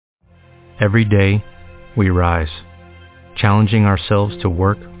Every day, we rise, challenging ourselves to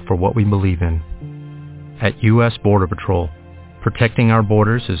work for what we believe in. At U.S. Border Patrol, protecting our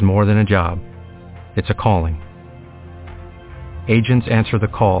borders is more than a job. It's a calling. Agents answer the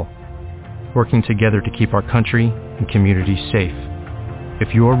call, working together to keep our country and communities safe.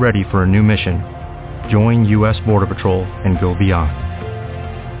 If you are ready for a new mission, join U.S. Border Patrol and go beyond.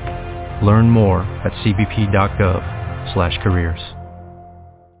 Learn more at cbp.gov/careers.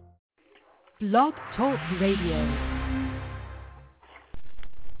 Blog Talk Radio.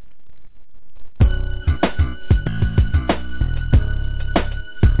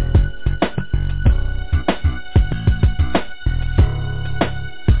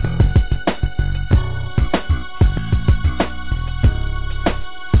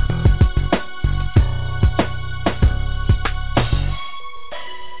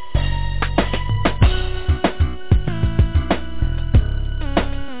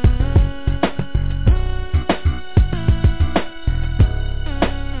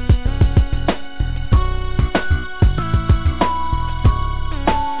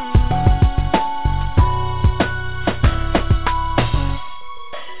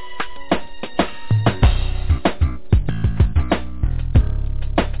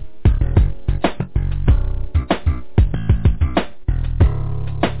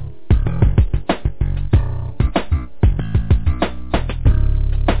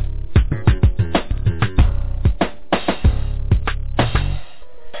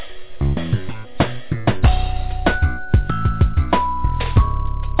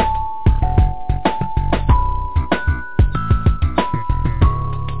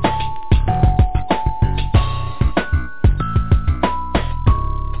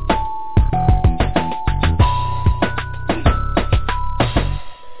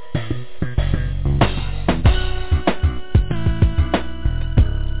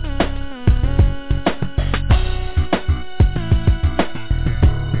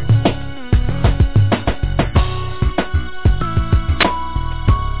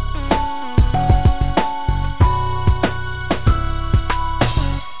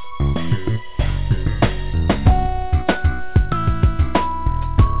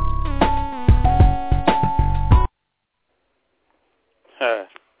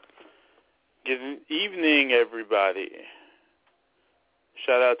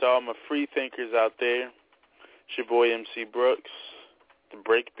 Shout out to all my free thinkers out there. It's your boy MC Brooks. The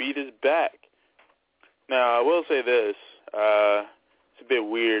Breakbeat is back. Now, I will say this. It's a bit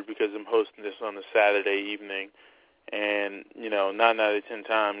weird because I'm hosting this on a Saturday evening. And, 9 out of 10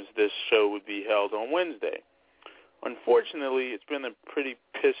 times this show would be held on Wednesday. Unfortunately, it's been a pretty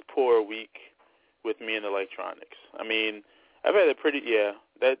piss-poor week with me in electronics. I mean, I've had a pretty,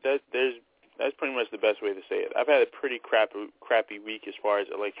 that's pretty much the best way to say it. I've had a pretty crappy week as far as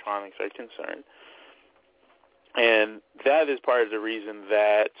electronics are concerned. And that is part of the reason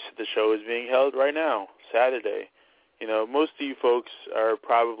that the show is being held right now, Saturday. Most of you folks are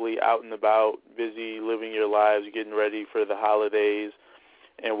probably out and about, busy living your lives, getting ready for the holidays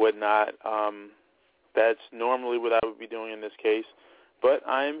and whatnot. That's normally what I would be doing in this case. But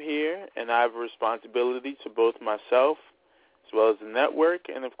I am here, and I have a responsibility to both myself as well as the network,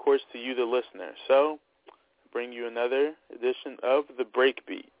 and, of course, to you, the listener. So I bring you another edition of The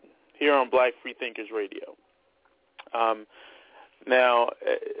Breakbeat here on Black Free Thinkers Radio. Now,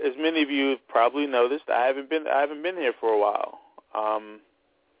 as many of you have probably noticed, I haven't been here for a while.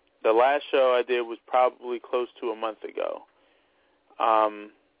 The last show I did was probably close to a month ago.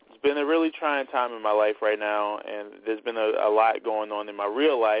 It's been a really trying time in my life right now, and there's been a lot going on in my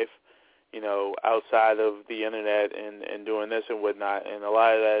real life, outside of the internet and doing this and whatnot, and a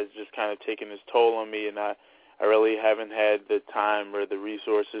lot of that has just kind of taken its toll on me, and I really haven't had the time or the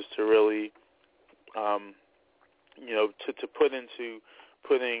resources to really, to put into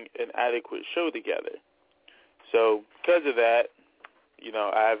putting an adequate show together. So because of that,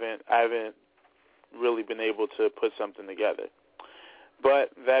 I haven't really been able to put something together.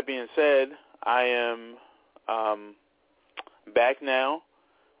 But that being said, I am back now.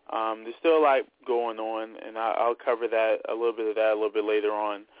 There's still a lot going on, and I'll cover a little bit later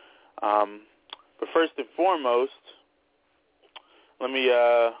on. But first and foremost, let me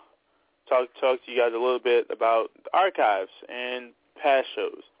talk to you guys a little bit about the archives and past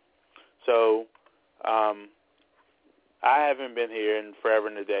shows. So I haven't been here in forever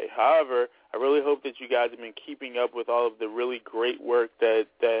and a day. However, I really hope that you guys have been keeping up with all of the really great work that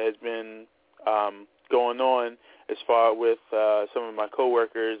has been going on as far with some of my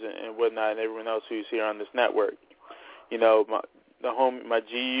coworkers and whatnot, and everyone else who's here on this network. My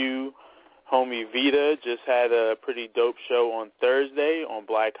GU Homie Vita just had a pretty dope show on Thursday on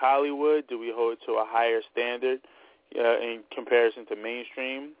Black Hollywood. Do we hold it to a higher standard in comparison to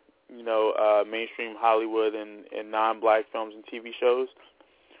mainstream? Mainstream Hollywood and non-black films and TV shows.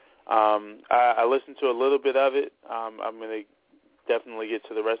 I listened to a little bit of it. I'm going to definitely get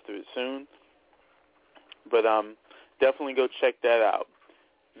to the rest of it soon. But definitely go check that out.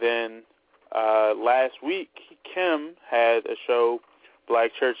 Then last week, Kim had a show,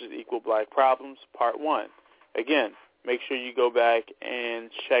 Black Churches Equal Black Problems, Part 1. Again, make sure you go back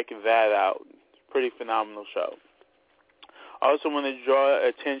and check that out. It's a pretty phenomenal show. I also want to draw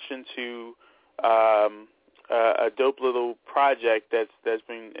attention to a dope little project that's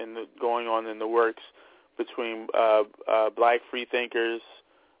been going on in the works between black freethinkers,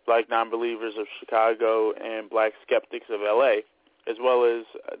 black nonbelievers of Chicago, and black skeptics of L.A., as well as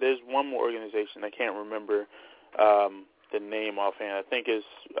there's one more organization. I can't remember the name offhand. I think it's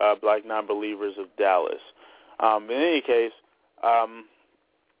Black Nonbelievers of Dallas. In any case,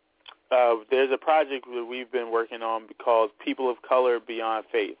 there's a project that we've been working on called People of Color Beyond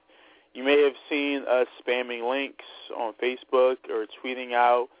Faith. You may have seen us spamming links on Facebook or tweeting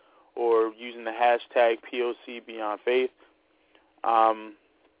out or using the hashtag POC Beyond Faith.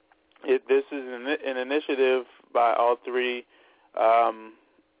 This is an initiative by all three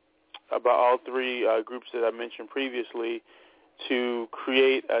groups that I mentioned previously to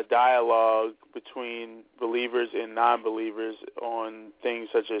create a dialogue between believers and non-believers on things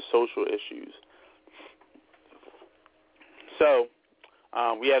such as social issues. So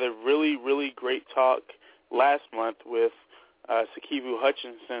we had a really, really great talk last month with Sakivu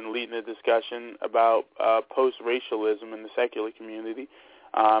Hutchinson leading a discussion about post-racialism in the secular community.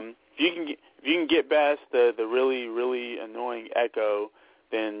 If you can get past the really, really annoying echo,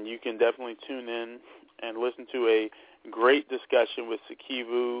 then you can definitely tune in and listen to a great discussion with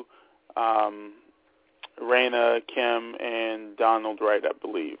Sakivu, Raina, Kim, and Donald Wright, I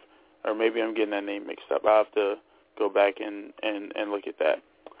believe. Or maybe I'm getting that name mixed up. I'll have to go back and look at that.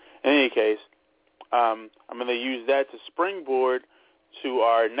 In any case, I'm going to use that to springboard to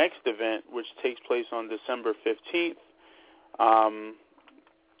our next event, which takes place on December 15th,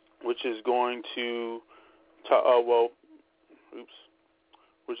 which is going to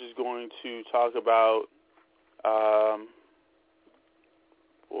talk about,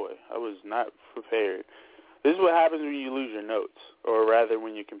 I was not prepared. This is what happens when you lose your notes, or rather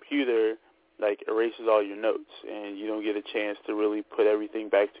when your computer erases all your notes and you don't get a chance to really put everything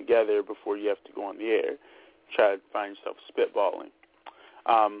back together before you have to go on the air. Try to find yourself spitballing.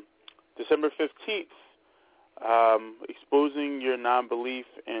 December 15th, exposing your non-belief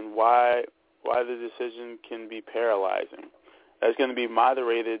and why the decision can be paralyzing. That's going to be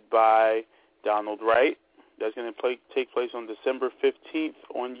moderated by Donald Wright. That's going to take place on December 15th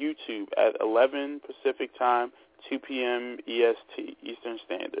on YouTube at 11 Pacific Time, 2 p.m. EST, Eastern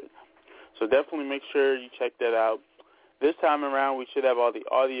Standard. So definitely make sure you check that out. This time around, we should have all the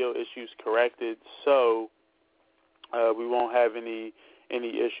audio issues corrected, so we won't have any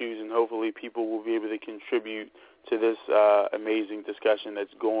issues, and hopefully people will be able to contribute to this amazing discussion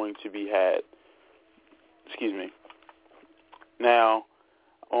that's going to be had. Excuse me. Now,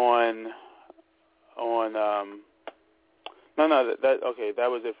 that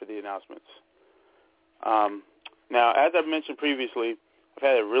was it for the announcements. Now, as I've mentioned previously, I've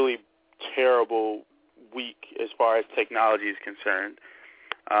had a really terrible week as far as technology is concerned.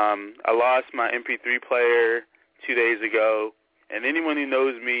 I lost my MP3 player 2 days ago, and anyone who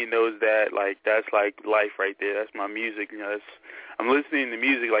knows me knows that that's life right there. That's my music. I'm listening to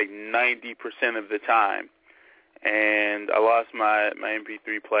music 90% of the time, and I lost my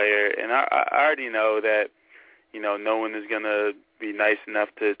MP3 player, and I already know that no one is gonna be nice enough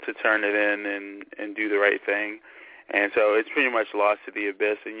to turn it in and do the right thing, and so it's pretty much lost to the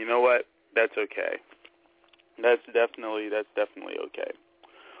abyss. And you know what? That's okay. That's definitely okay.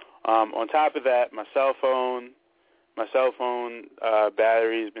 On top of that, my cell phone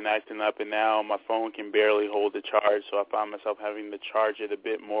battery has been acting up, and now my phone can barely hold the charge, so I find myself having to charge it a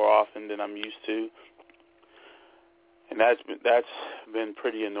bit more often than I'm used to. And that's been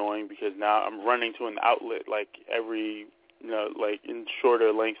pretty annoying because now I'm running to an outlet every, in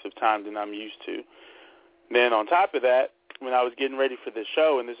shorter lengths of time than I'm used to. Then on top of that, when I was getting ready for the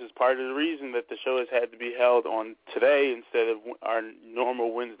show, and this is part of the reason that the show has had to be held on today instead of our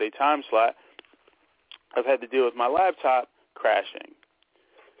normal Wednesday time slot, I've had to deal with my laptop crashing.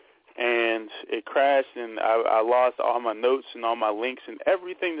 And it crashed, and I lost all my notes and all my links and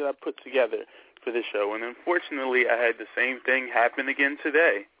everything that I put together for the show. And unfortunately, I had the same thing happen again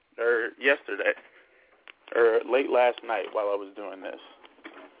today, or yesterday, or late last night while I was doing this.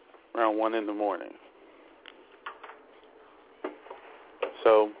 around 1 in the morning.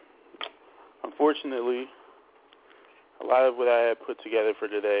 So, unfortunately, a lot of what I had put together for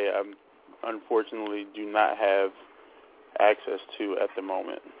today, I unfortunately do not have access to at the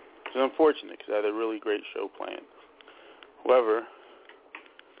moment. It's unfortunate because I had a really great show planned.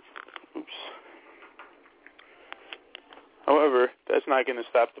 However, that's not going to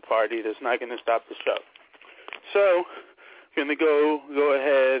stop the party. That's not going to stop the show. So, I'm going to go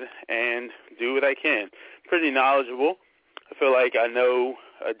ahead and do what I can. Pretty knowledgeable. I feel like I know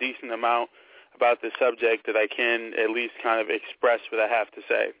a decent amount about the subject that I can at least kind of express what I have to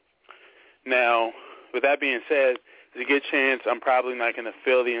say. Now, with that being said, there's a good chance I'm probably not going to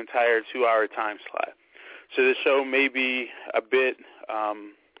fill the entire 2-hour time slot. So the show may be a bit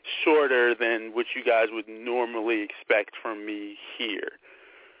shorter than what you guys would normally expect from me here.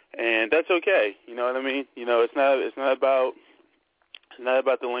 And that's okay. You know what I mean? You know, it's not about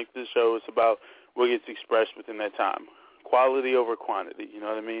the length of the show. It's about what gets expressed within that time. Quality over quantity. You know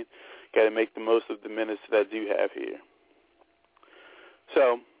what I mean? Got to make the most of the minutes that I do have here.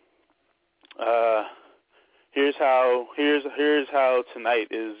 So, here's how tonight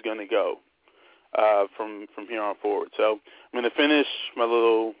is going to go from here on forward. So I'm going to finish my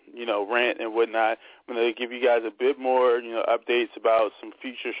little, rant and whatnot. I'm going to give you guys a bit more, updates about some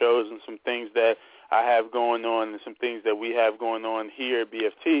future shows and some things that I have going on and some things that we have going on here at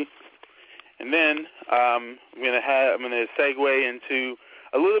BFT. And then I'm going to segue into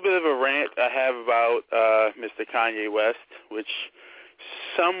a little bit of a rant I have about Mr. Kanye West, which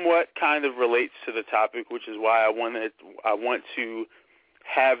somewhat kind of relates to the topic, which is why I want to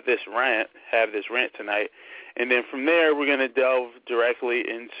have this rant tonight. And then from there, we're going to delve directly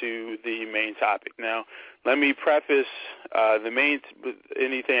into the main topic. Now, let me preface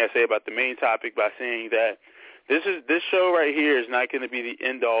anything I say about the main topic by saying that this show right here is not going to be the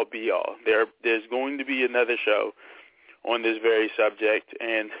end-all, be-all. There's going to be another show on this very subject,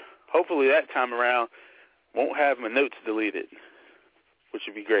 and hopefully that time around won't have my notes deleted, which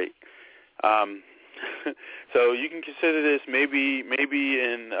would be great. So you can consider this maybe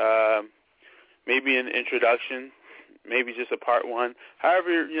an introduction, maybe just a part one,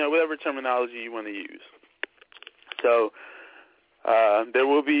 however, whatever terminology you want to use. So there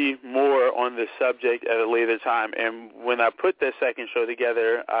will be more on this subject at a later time, and when I put that second show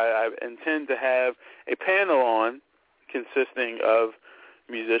together, I intend to have a panel on consisting of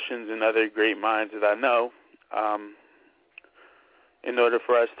musicians and other great minds that I know, in order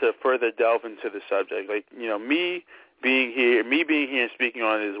for us to further delve into the subject. Like, me being here and speaking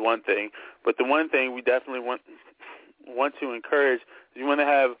on it is one thing, but the one thing we definitely want to encourage is we want to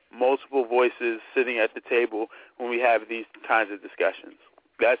have multiple voices sitting at the table when we have these kinds of discussions.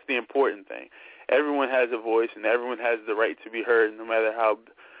 That's the important thing. Everyone has a voice, and everyone has the right to be heard, no matter how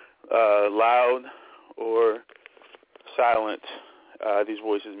loud or silent these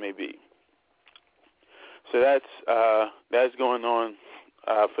voices may be. So that's going on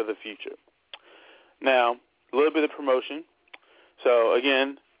for the future. Now, a little bit of promotion. So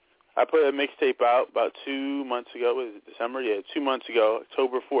again, I put a mixtape out about 2 months ago. Was it December? Yeah, 2 months ago,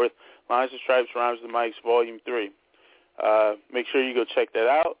 October 4th. Lines and Stripes, Rhymes and Mics, Volume 3. Make sure you go check that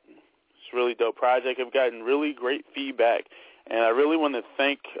out. It's a really dope project. I've gotten really great feedback, and I really want to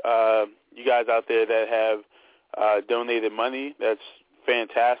thank you guys out there that have donated money. That's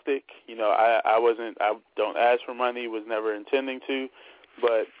fantastic. I don't ask for money, was never intending to,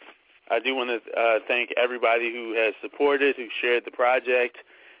 but I do want to thank everybody who has supported, who shared the project,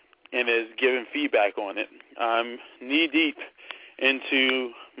 and has given feedback on it. I'm knee-deep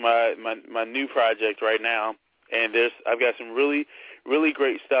into my new project right now, and I've got some really, really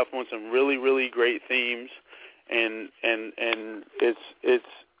great stuff on some really, really great themes, and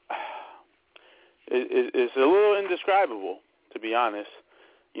it's a little indescribable, to be honest.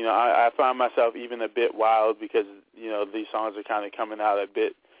 I find myself even a bit wild because, these songs are kind of coming out a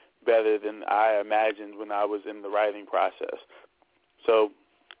bit better than I imagined when I was in the writing process. So,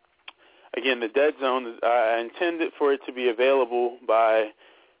 again, the Dead Zone, I intended for it to be available by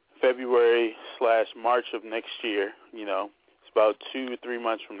February/March of next year. It's about 2 or 3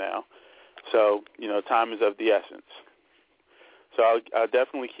 months from now. So, time is of the essence. So I'll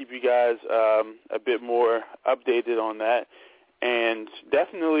definitely keep you guys a bit more updated on that. And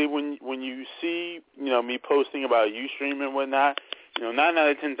definitely when you see, me posting about Ustream and whatnot, 9 out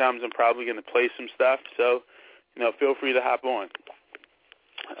of 10 times I'm probably going to play some stuff. So, feel free to hop on.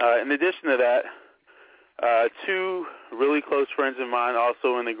 In addition to that, 2 really close friends of mine,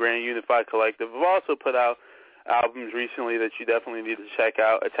 also in the Grand Unified Collective, have also put out albums recently that you definitely need to check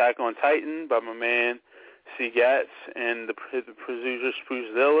out. Attack on Titan by my man Gats and the producer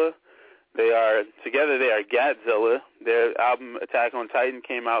Sprucezilla. They are Gatzilla. Their album Attack on Titan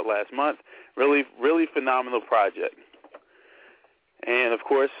came out last month. Really, really phenomenal project. And of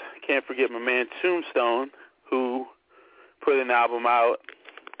course, can't forget my man Tombstone, who put an album out.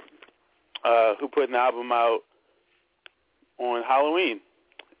 On Halloween,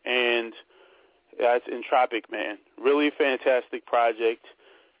 and that's Entropic Man. Really fantastic project.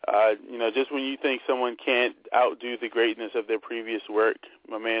 Just when you think someone can't outdo the greatness of their previous work,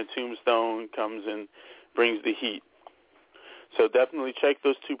 my man Tombstone comes and brings the heat. So definitely check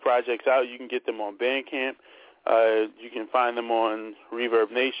those two projects out. You can get them on Bandcamp. You can find them on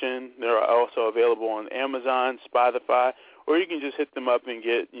Reverb Nation. They're also available on Amazon, Spotify, or you can just hit them up and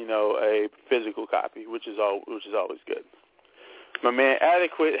get, a physical copy, which is always good. My man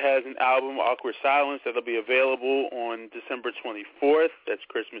Adequate has an album, Awkward Silence, that'll be available on December 24th. That's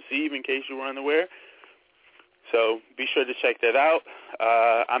Christmas Eve, in case you were unaware. So be sure to check that out.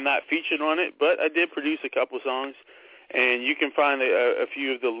 I'm not featured on it, but I did produce a couple songs, and you can find a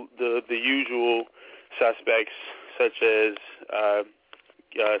few of the usual suspects, such as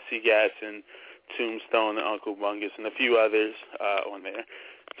Gats and Tombstone and Uncle Bungus and a few others on there.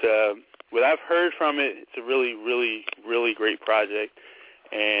 What I've heard from it, it's a really, really, really great project,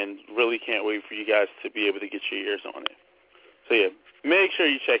 and really can't wait for you guys to be able to get your ears on it. So yeah, make sure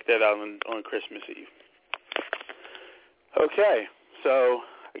you check that out on Christmas Eve. Okay, so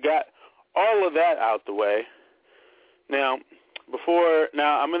I got all of that out the way. Now,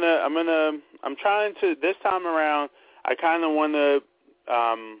 I'm trying to, this time around, I kind of want to,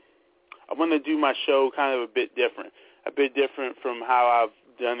 I want to do my show kind of a bit different from how I've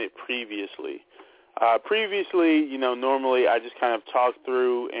done it previously. Previously, normally I just kind of talk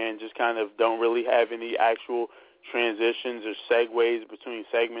through and just kind of don't really have any actual transitions or segues between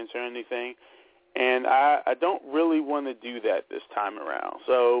segments or anything. And I don't really want to do that this time around.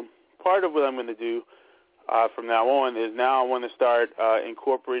 So part of what I'm going to do from now on is now I want to start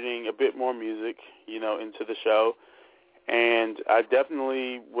incorporating a bit more music, into the show. And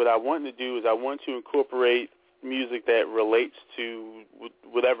what I want to do is I want to incorporate music that relates to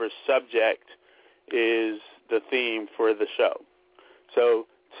whatever subject is the theme for the show. So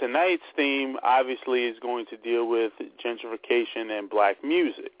tonight's theme obviously is going to deal with gentrification and black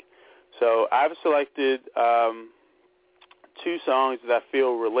music. So I've selected two songs that I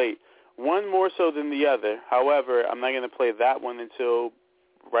feel relate, one more so than the other. However, I'm not going to play that one until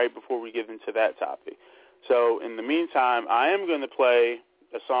right before we get into that topic. So in the meantime, I am going to play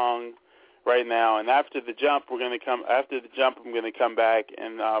a song right now, and after the jump, I'm going to come back,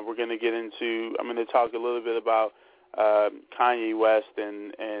 and we're going to get into, I'm going to talk a little bit about Kanye West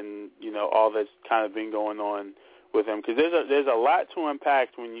and all that's kind of been going on with him, because there's a lot to unpack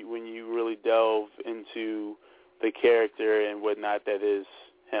when you really delve into the character and whatnot that is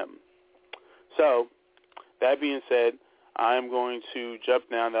him. So that being said, I'm going to jump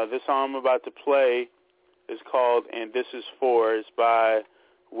now. Now this song I'm about to play is called "And This Is For." It's by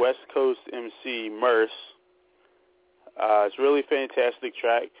West Coast MC Merce. It's a really fantastic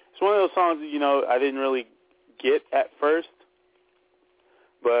track. It's one of those songs that, I didn't really get at first,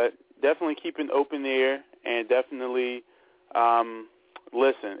 but definitely keep an open ear and definitely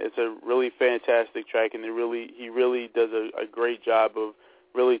listen. It's a really fantastic track, and he really does a great job of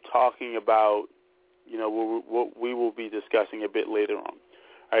really talking about, what we will be discussing a bit later on.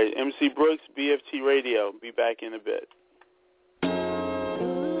 All right, MC Brooks, BFT Radio. Be back in a bit.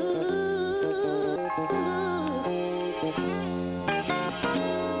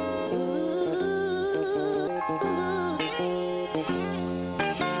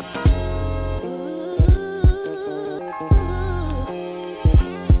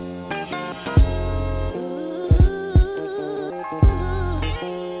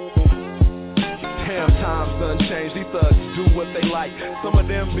 These thugs do what they like. Some of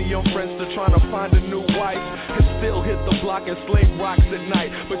them be on Friendster trying to find a new wife, and still hit the block and sling rocks at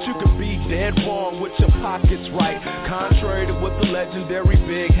night. But you could be dead wrong with your pockets right. Contrary to what the legendary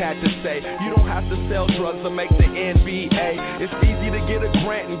Big had to say, you don't have to sell drugs to make the NBA. It's easy to get a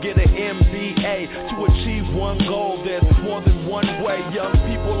grant and get an MBA. To achieve one goal, there's more than one way. Young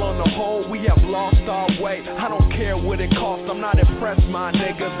people on the whole, we have lost our way. I don't care what it costs, I'm not impressed, my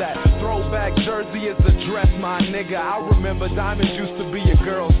nigga. That throwback jersey is the dress, my nigga. I remember diamonds used to be a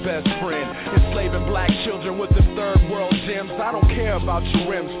girl's best friend, enslaving black children with them third world gems. I don't care about your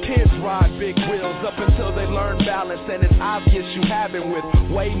rims. Kids ride big wheels up until they learn balance, and it's obvious you have it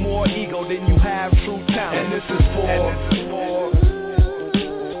with way more ego than you have true talent. And this is for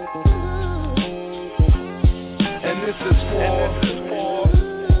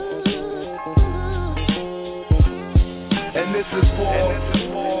is for,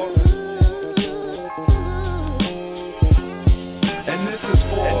 and this is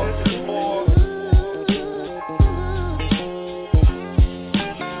for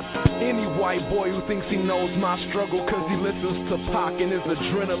any white boy who thinks he knows my struggle cause he listens to Pac and his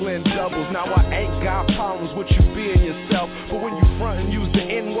adrenaline doubles. Now I ain't got problems with you being yourself, but when you front and use the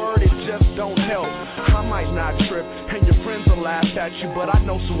N-word, it just don't help. I might not trip and your friends will laugh at you, but I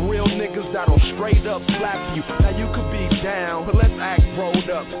know some real niggas that'll straight up slap you. Now you could be down, but let's act rolled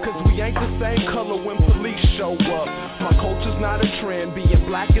up, cause we ain't the same color when police show up. My culture's not a trend, being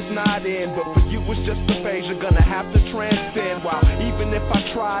black is not in, but for you it's just a phase you're gonna have to transcend. While even if I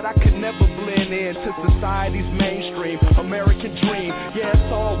tried, I could never blend into society's mainstream American dream. Yeah,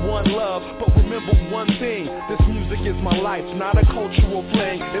 it's all one love, but remember one thing, this music is my life, not a cultural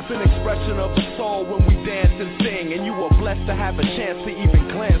fling. It's an expression of the soul when we dance and sing, and you are blessed to have a chance to even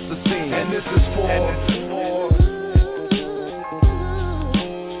glance the scene. And this is for,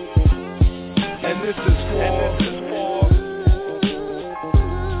 and this is for,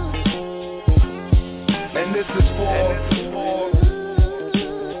 and this is for.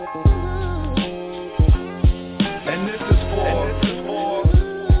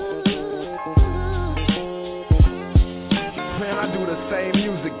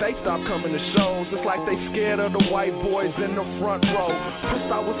 They stop coming to shows, it's like they scared of the white boys in the front row.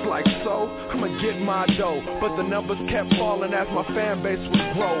 First I was like, so, I'ma get my dough, but the numbers kept falling as my fan base would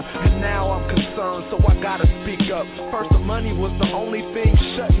grow. And now I'm concerned, so I gotta speak up. First the money was the only thing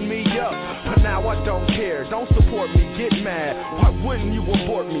shutting me up, but now I don't care, don't support me, get mad. Why wouldn't you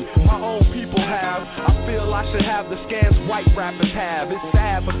abort me? My own people have. I feel I should have the scans white rappers have. It's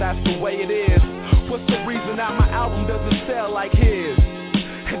sad, but that's the way it is. What's the reason that my album doesn't sell like his?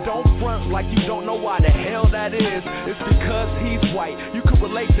 And don't front like you don't know why the hell that is. It's because he's white, you can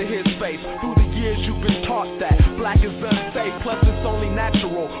relate to his face. Through the years you've been taught that black is unsafe, plus it's only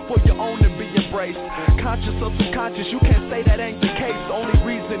natural for your own to be embraced. Conscious or subconscious, you can't say that ain't the case. The only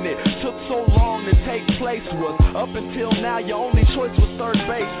reason it took so long to take place was up until now your only choice was third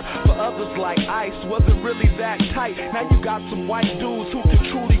base. For others like Ice, wasn't really that tight. Now you got some white dudes who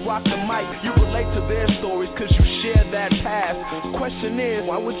can truly rock the mic. You relate to their stories cause you share that past. Question is,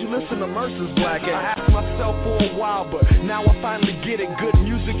 why would you listen to Mercer's black ass? I asked myself for a while, but now I finally get it. Good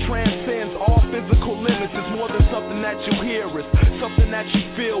music transcends all physical limits. It's more than something that you hear, it's something that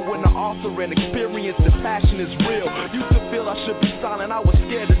you feel when the author and experience the passion is real. Used to feel I should be silent, I was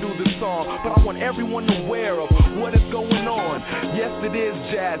scared to do this song, but I want everyone aware of what is going on. Yes, it is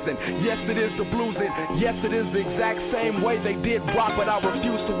jazz, and yes, it is the blues, and yes, it is the exact same way they did rock, but I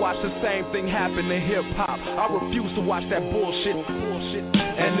refuse to watch the same thing happen to hip-hop. I refuse to watch that bullshit.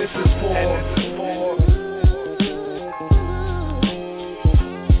 And this is for,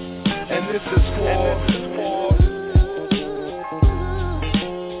 and this is for,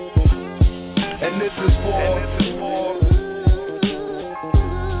 and this is for,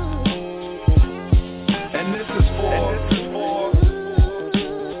 and this is for.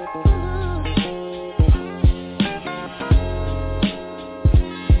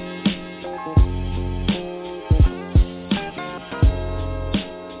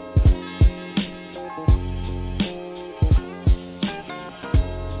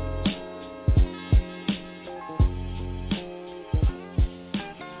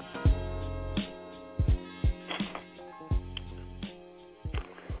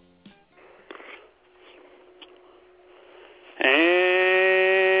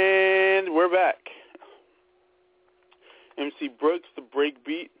 Brooks, the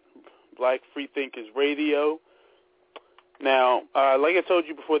Breakbeat, Black Free Thinkers Radio. Now, like I told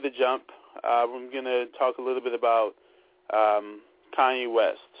you before the jump, I'm going to talk a little bit about Kanye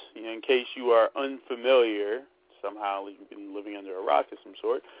West. You know, in case you are unfamiliar, somehow you've been living under a rock of some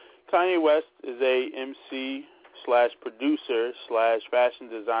sort, Kanye West is a MC / producer / fashion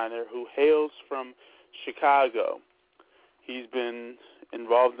designer who hails from Chicago. He's been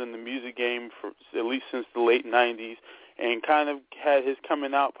involved in the music game for at least since the late 90s, and kind of had his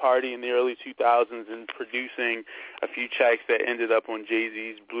coming out party in the early 2000s and producing a few tracks that ended up on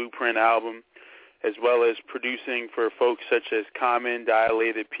Jay-Z's Blueprint album, as well as producing for folks such as Common,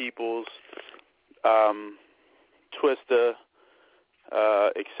 Dilated Peoples, Twista,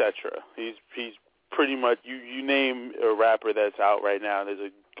 etc. He's pretty much, you name a rapper that's out right now, there's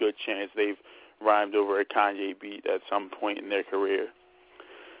a good chance they've rhymed over a Kanye beat at some point in their career.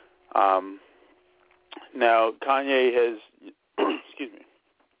 Now, Kanye has,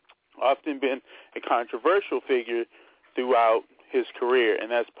 often been a controversial figure throughout his career,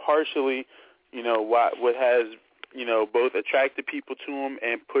 and that's partially, what has, both attracted people to him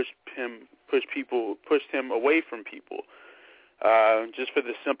and pushed him away from people. just for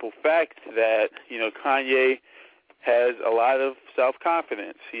the simple fact that, Kanye has a lot of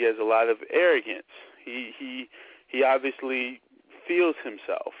self-confidence. He has a lot of arrogance. He obviously feels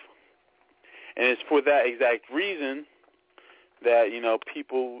himself. And it's for that exact reason that,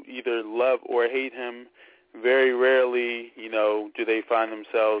 people either love or hate him. Very rarely, do they find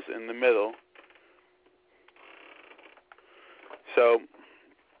themselves in the middle. So,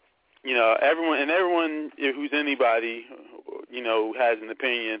 everyone who's anybody, has an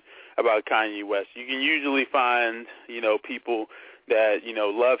opinion about Kanye West. You can usually find, people that,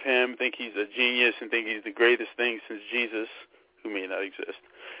 love him, think he's a genius, and think he's the greatest thing since Jesus, who may not exist.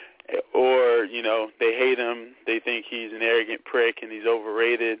 Or, they hate him, they think he's an arrogant prick and he's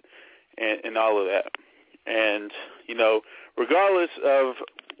overrated and all of that. And, regardless of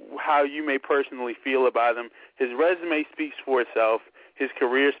how you may personally feel about him, his resume speaks for itself, his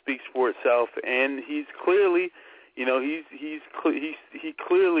career speaks for itself, and he's clearly, he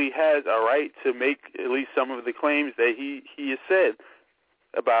clearly has a right to make at least some of the claims that he has said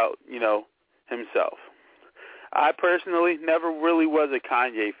about, himself. I personally never really was a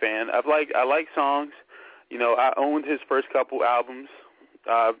Kanye fan. I like songs. I owned his first couple albums.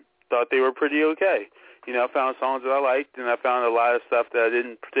 Thought they were pretty okay. I found songs that I liked, and I found a lot of stuff that I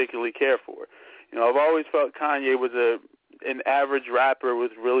didn't particularly care for. I've always felt Kanye was an average rapper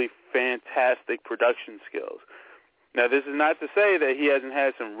with really fantastic production skills. Now, this is not to say that he hasn't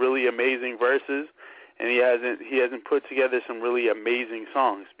had some really amazing verses, and he hasn't put together some really amazing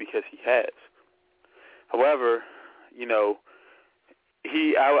songs, because he has. However, I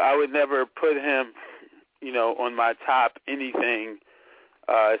would never put him, on my top anything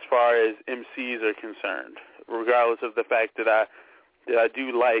as far as MCs are concerned, regardless of the fact that I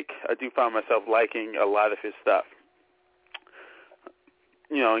do find myself liking a lot of his stuff.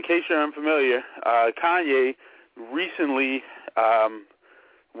 In case you're unfamiliar, Kanye recently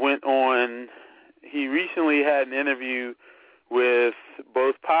he recently had an interview with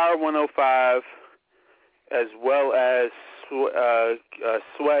both Power 105 as well as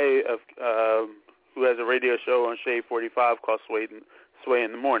Sway, who has a radio show on Shade 45 called Sway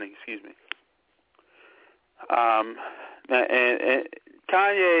in the Morning, excuse me. And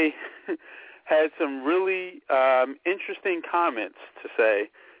Kanye had some really interesting comments to say,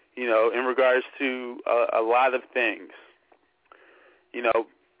 in regards to a lot of things.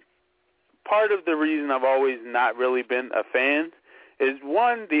 Part of the reason I've always not really been a fan is,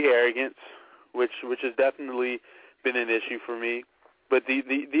 one, the arrogance, which has definitely been an issue for me. But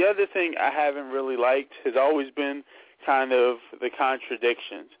the other thing I haven't really liked has always been kind of the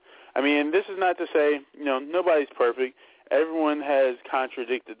contradictions. I mean, this is not to say, nobody's perfect. Everyone has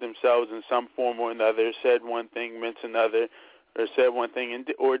contradicted themselves in some form or another, said one thing, meant another, or said one thing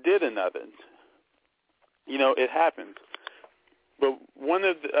or did another. It happens. But one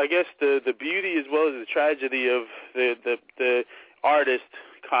of the beauty as well as the tragedy of the artist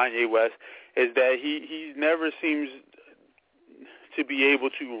Kanye West is that he never seems to be able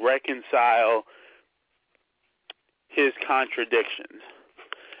to reconcile his contradictions.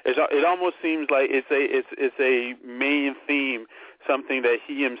 It almost seems like it's a main theme, something that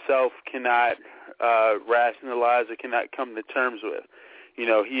he himself cannot rationalize or cannot come to terms with.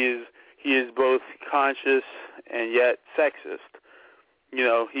 He is both conscious and yet sexist.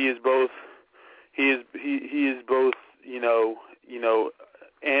 He is both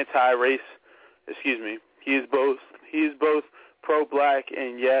anti-race. Excuse me. He is both pro-black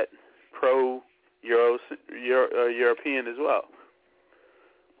and yet pro-European as well.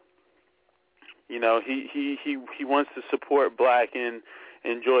 He wants to support black and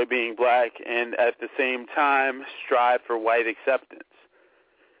enjoy being black, and at the same time strive for white acceptance.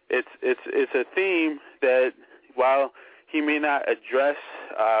 It's a theme that, while he may not address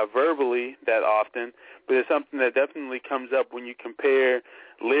verbally that often, but it's something that definitely comes up when you compare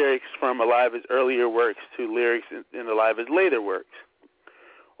lyrics from a lot of his earlier works to lyrics in a lot of his later works.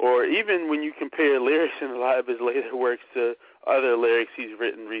 Or even when you compare lyrics in a lot of his later works to other lyrics he's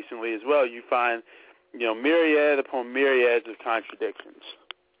written recently as well, you find, myriad upon myriads of contradictions.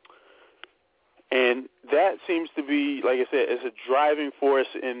 And that seems to be, like I said, is a driving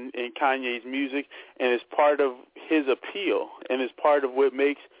force in Kanye's music, and is part of his appeal, and is part of what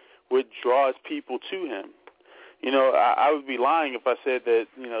draws people to him. I would be lying if I said that,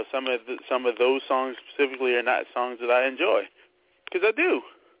 some of those songs specifically are not songs that I enjoy, because I do.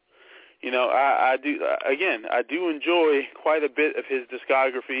 I do. Again, I do enjoy quite a bit of his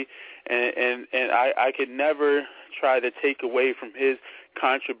discography, and I could never try to take away from his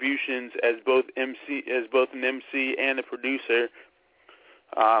contributions as both an MC and a producer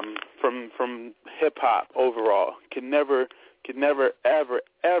from hip hop overall. Can never could never, ever,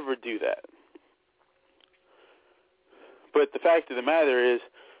 ever do that. But the fact of the matter is,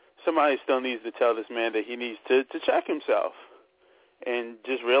 somebody still needs to tell this man that he needs to check himself and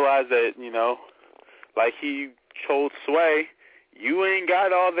just realize that, you know, like he told Sway, you ain't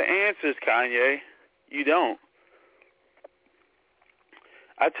got all the answers, Kanye. You don't.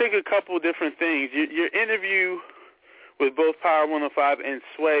 I took a couple different things. Your interview with both Power 105 and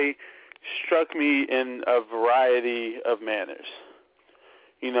Sway struck me in a variety of manners.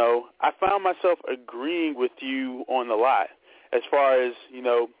 You know, I found myself agreeing with you on a lot as far as, you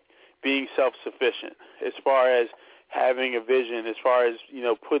know, being self-sufficient, as far as having a vision, as far as, you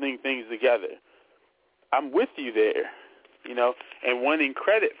know, putting things together. I'm with you there, you know, and wanting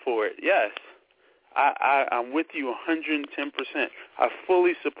credit for it, yes. I'm with you 110%. I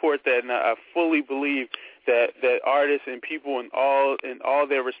fully support that, and I fully believe that artists and people in all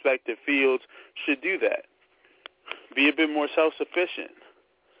their respective fields should do that. Be a bit more self-sufficient,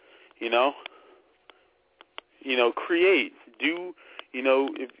 you know, create, do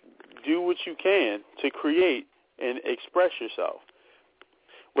what you can to create and express yourself.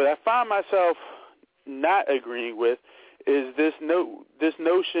 What I find myself not agreeing with is this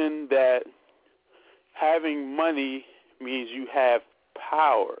notion that having money means you have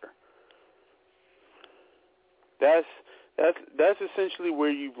power. That's essentially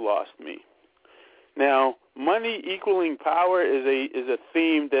where you've lost me. Now, money equaling power is a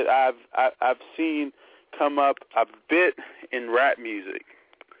theme that I've seen come up a bit in rap music.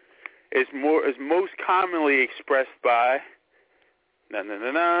 It's most commonly expressed by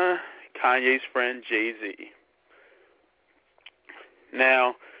Kanye's friend Jay-Z.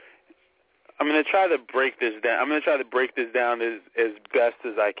 Now, I'm going to try to break this down. As best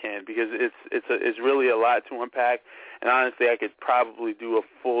as I can, because it's really a lot to unpack, and honestly, I could probably do a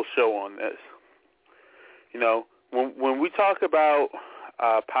full show on this. You know, when we talk about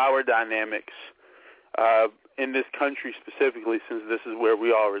power dynamics in this country specifically, since this is where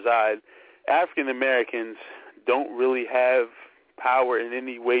we all reside, African Americans don't really have power in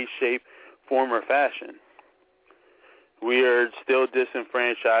any way, shape, form, or fashion. We are still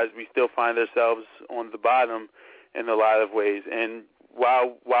disenfranchised. We still find ourselves on the bottom in a lot of ways. And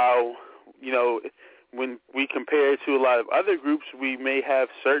while you know, when we compare to a lot of other groups, we may have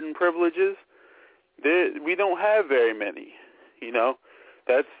certain privileges, we don't have very many. You know,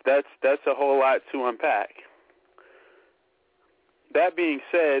 that's a whole lot to unpack. That being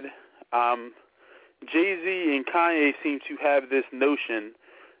said, Jay-Z and Kanye seem to have this notion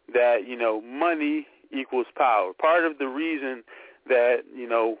that, you know, money equals power. Part of the reason that, you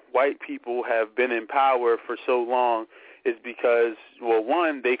know, white people have been in power for so long is because, well,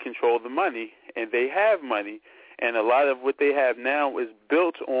 one, they control the money, and they have money, and a lot of what they have now is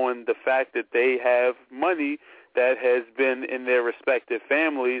built on the fact that they have money that has been in their respective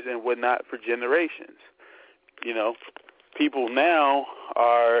families and whatnot for generations. You know, people now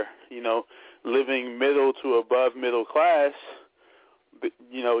are, you know, living middle to above middle class,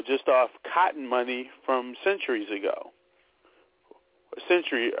 you know, just off cotton money from centuries ago. A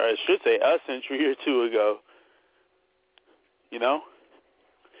century or two ago, you know?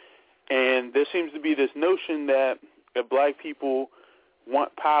 And there seems to be this notion that if black people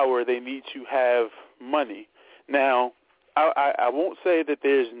want power, they need to have money. Now, I won't say that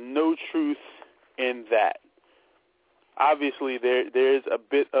there's no truth in that. Obviously, there is a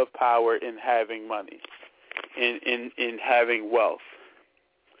bit of power in having money, in having wealth.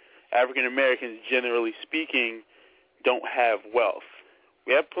 African Americans, generally speaking, don't have wealth.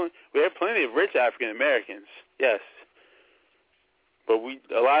 We have plenty of rich African Americans, yes, but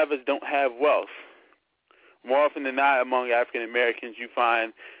a lot of us don't have wealth. More often than not, among African Americans, you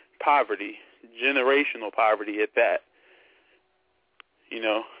find poverty, generational poverty at that. You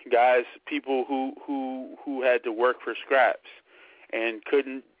know, guys, people who had to work for scraps and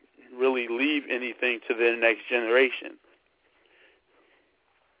couldn't really leave anything to their next generation.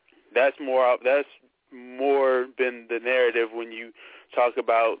 That's more been the narrative when you talk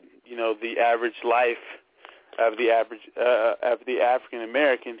about, you know, the average life of the African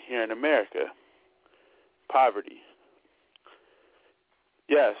American here in America. Poverty.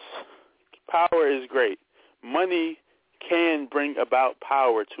 Yes, power is great. Money can bring about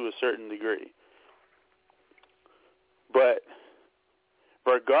power to a certain degree. But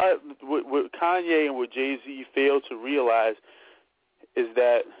what Kanye and what Jay-Z fail to realize is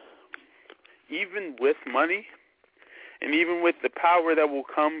that even with money and even with the power that will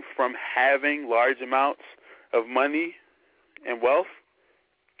come from having large amounts of money and wealth,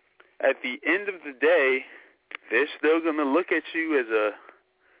 at the end of the day, they're still going to look at you as a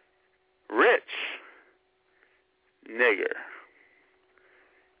rich nigger.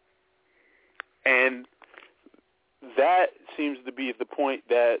 And that seems to be the point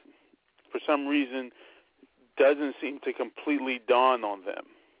that, for some reason, doesn't seem to completely dawn on them.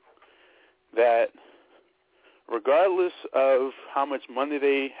 That regardless of how much money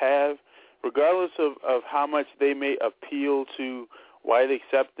they have, regardless of how much they may appeal to white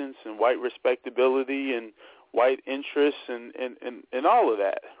acceptance and white respectability and white interests and all of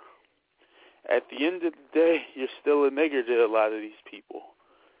that, at the end of the day, you're still a nigger to a lot of these people.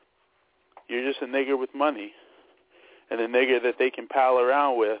 You're just a nigger with money and a nigger that they can pal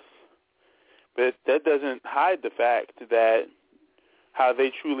around with. But that doesn't hide the fact that how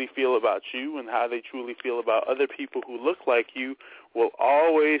they truly feel about you and how they truly feel about other people who look like you will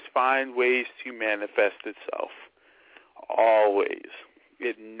always find ways to manifest itself. Always.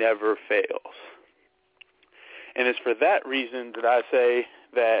 It never fails. And it's for that reason that I say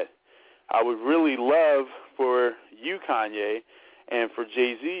that I would really love for you, Kanye, and for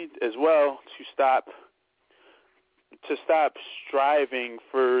Jay-Z as well to stop striving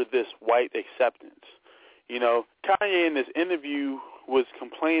for this white acceptance. You know, Kanye in this interview was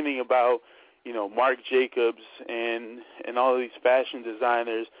complaining about, you know, Marc Jacobs and all of these fashion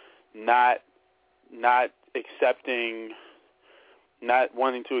designers not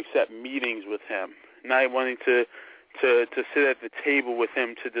wanting to accept meetings with him, not wanting to sit at the table with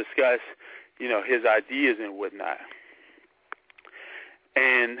him to discuss, you know, his ideas and whatnot.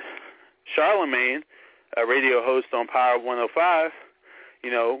 And Charlemagne, a radio host on Power 105,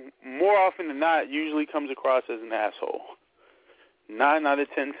 you know, more often than not, usually comes across as an asshole. 9 out of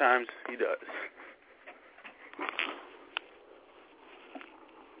 10 times he does.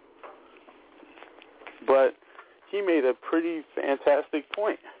 But he made a pretty fantastic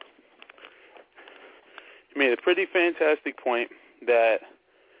point. He made a pretty fantastic point that,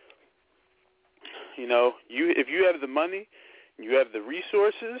 you know, if you have the money, you have the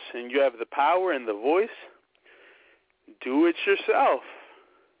resources, and you have the power and the voice, do it yourself.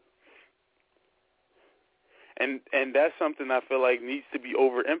 And that's something I feel like needs to be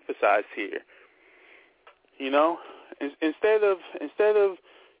overemphasized here. You know, instead of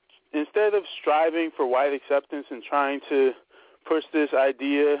striving for white acceptance and trying to push this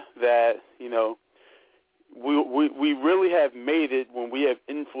idea that, you know, we really have made it when we have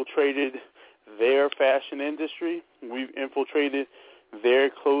infiltrated their fashion industry, we've infiltrated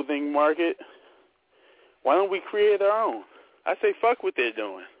their clothing market, why don't we create our own? I say fuck what they're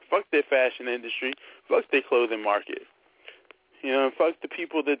doing. Fuck their fashion industry. Fuck their clothing market. You know, and fuck the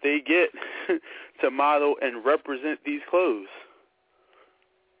people that they get to model and represent these clothes.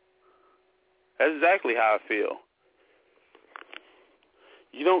 That's exactly how I feel.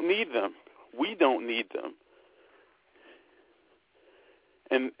 You don't need them. We don't need them.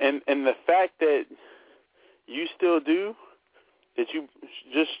 And the fact that you still do, that you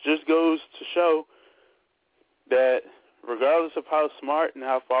just goes to show that regardless of how smart and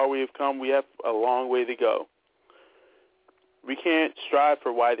how far we have come, we have a long way to go. We can't strive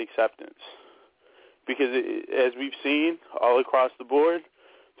for white acceptance because, as we've seen all across the board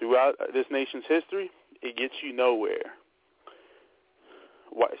throughout this nation's history, it gets you nowhere.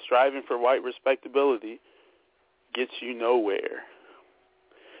 Striving for white respectability gets you nowhere.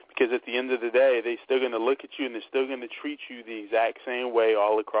 Because at the end of the day, they're still going to look at you and they're still going to treat you the exact same way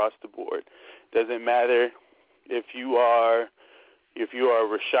all across the board. Doesn't matter if you are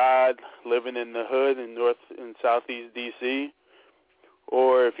Rashad living in the hood in North and Southeast D.C.,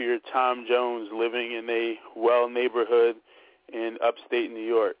 or if you're Tom Jones living in a well neighborhood in upstate New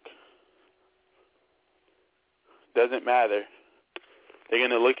York. Doesn't matter. They're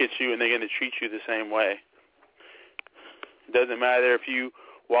going to look at you and they're going to treat you the same way. Doesn't matter if you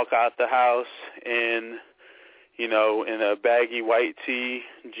walk out the house in a baggy white tee,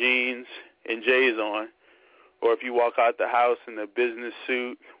 jeans, and J's on, or if you walk out the house in a business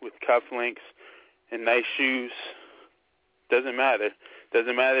suit with cufflinks and nice shoes. Doesn't matter.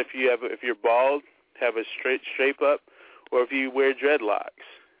 Doesn't matter if you're bald, have a straight shape up, or if you wear dreadlocks.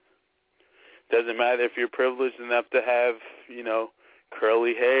 Doesn't matter if you're privileged enough to have, you know,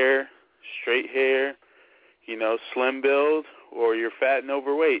 curly hair, straight hair, you know, slim build, or you're fat and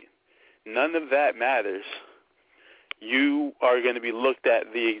overweight. None of that matters. You are going to be looked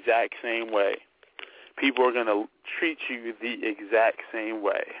at the exact same way. People are going to treat you the exact same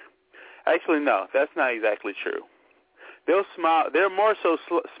way. Actually, no, that's not exactly true. They'll smile. They're more so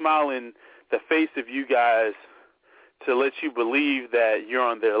smiling the face of you guys to let you believe that you're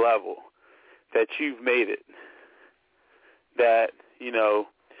on their level, that you've made it, that, you know,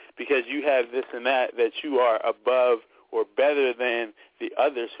 because you have this and that you are above or better than the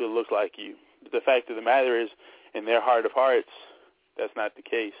others who look like you. The fact of the matter is, in their heart of hearts, that's not the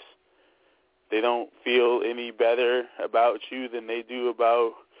case. They don't feel any better about you than they do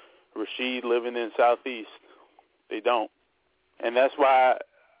about Rashid living in Southeast. They don't. And that's why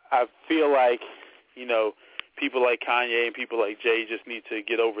I feel like, you know, people like Kanye and people like Jay just need to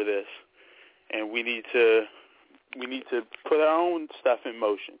get over this. And we need to put our own stuff in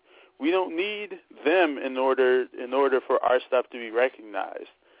motion. We don't need them in order for our stuff to be recognized.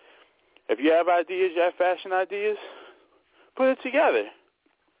 If you have ideas, you have fashion ideas, put it together.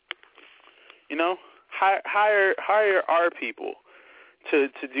 You know, hire our people to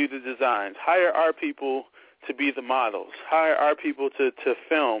do the designs. Hire our people to be the models. Hire our people to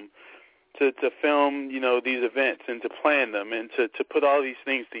film, to film, you know, these events and to plan them and to put all these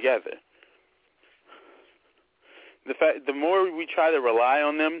things together. The more we try to rely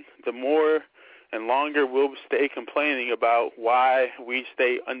on them, the more and longer we'll stay complaining about why we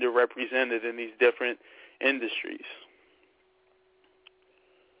stay underrepresented in these different industries.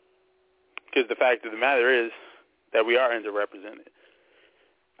 Because the fact of the matter is that we are underrepresented.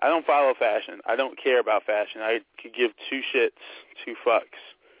 I don't follow fashion. I don't care about fashion. I could give two fucks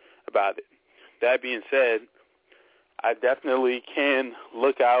about it. That being said, I definitely can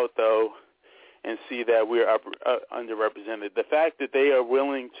look out, though, and see that we're underrepresented. The fact that they are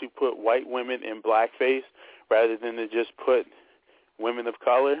willing to put white women in blackface rather than to just put women of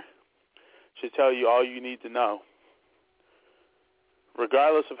color should tell you all you need to know.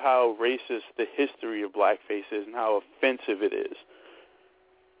 Regardless of how racist the history of blackface is and how offensive it is,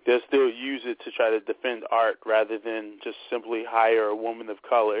 they'll still use it to try to defend art rather than just simply hire a woman of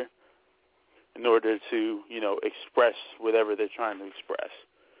color in order to, you know, express whatever they're trying to express.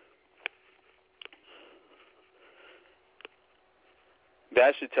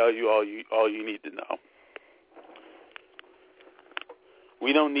 That should tell you all you need to know.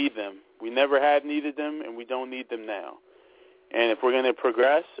 We don't need them. We never have needed them, and we don't need them now. And if we're going to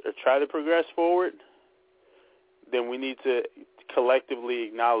progress or try to progress forward, then we need to collectively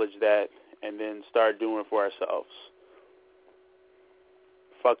acknowledge that and then start doing it for ourselves.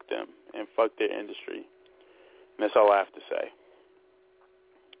 Fuck them and fuck their industry. And that's all I have to say.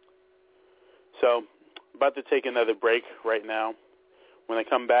 So, about to take another break right now. When I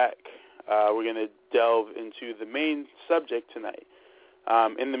come back, we're going to delve into the main subject tonight.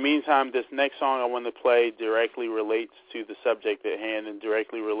 In the meantime, this next song I want to play directly relates to the subject at hand and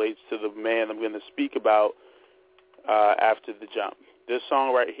directly relates to the man I'm going to speak about after the jump. This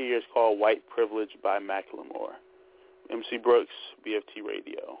song right here is called White Privilege by Macklemore. MC Brooks, BFT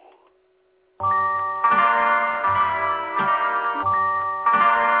Radio.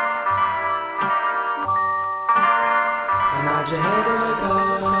 Nod your head and wake up.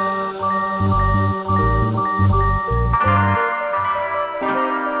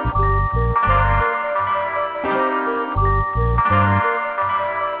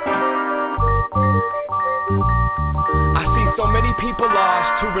 I see so many people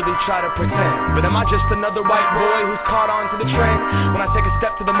lost who really try to pretend. But am I just another white boy who's caught on to the trend? When I take a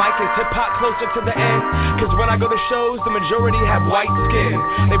step to the mic, is hip-hop closer to the end? Cause when I go to shows, the majority have white skin.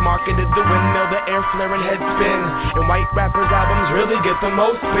 They marketed the windmill, the air flare and head spin. And white rappers' albums really get the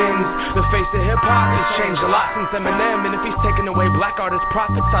most spins. The face of hip-hop has changed a lot since Eminem. And if he's taken away black artists'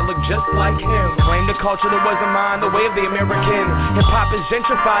 profits, I look just like him. Claim the culture that wasn't mine, the way of the American. Hip-hop is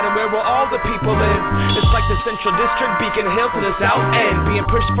gentrified and where will all the people live? It's like the Central District, Beacon Hill to the South End, being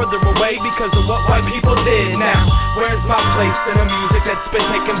pushed further away because of what white people did. Now, where's my place in the music that's been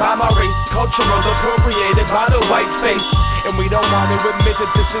taken by my race? Cultural appropriated by the white face. And we don't want to admit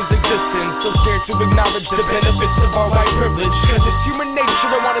that this is existence. So scared to acknowledge the benefits of our white privilege. Cause it's human nature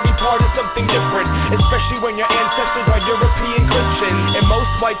to want to be part of something different, especially when your ancestors are European Christian. And most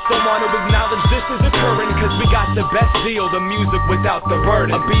whites don't want to acknowledge this is occurring, cause we got the best deal, the music without the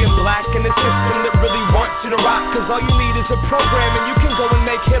burden of being black in a system that really wants you to rock. Cause all you need is a program and you can go and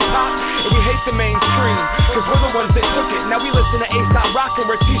make hip-hop. And we hate the mainstream, cause we're the ones that took it. Now we listen to A$AP Rock and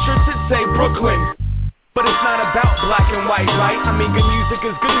wear t-shirts that say Brooklyn. But it's not about black and white, right? I mean, good music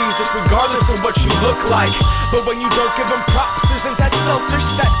is good music regardless of what you look like. But when you don't give them props, isn't that selfish?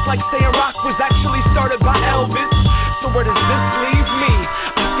 That's like saying rock was actually started by Elvis. So where does this leave me?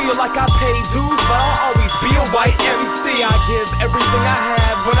 I feel like I pay dues, but I'll always be a white MC. I give everything I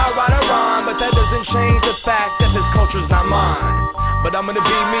have when I write a rhyme, but that doesn't change the fact that this culture's not mine. But I'm gonna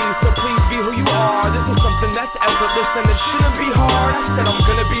be me, so please be who you are. This is something that's effortless and it shouldn't be hard. I said I'm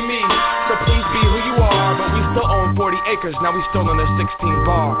gonna be me, so please be who you are. But we still own 40 acres, now we still on the 16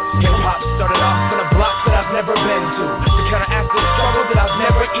 bars. Hip-hop started off on a block that I've never been to counteract the struggle that I've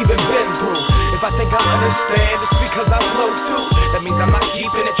never even been through. If I think I understand, it's because I flow too. That means I'm not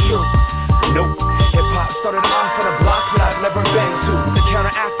keeping it true. Nope. Hip-hop started off on a block that I've never been to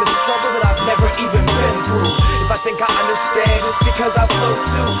counteract the struggle that I've never understand it's because I flow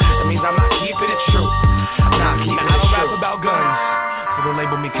too. That means I'm not keeping it true. I'm not keeping it true. I don't rap about guns, so they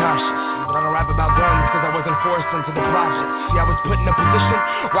label me cautious. But I don't rap about guns because I wasn't forced into the project. See, I was put in a position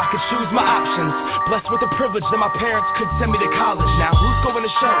where I could choose my options. Blessed with the privilege that my parents could send me to college. Now, who's going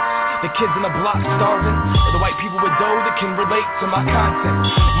to shows? The kids in the block starving? Or the white people with dough that can relate to my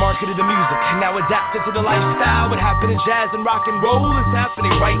content? Marketed the music, now adapted to the lifestyle. What happened in jazz and rock and roll is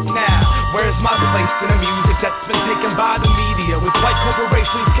happening right now. Where's my place in the music that's been taken by the media? With white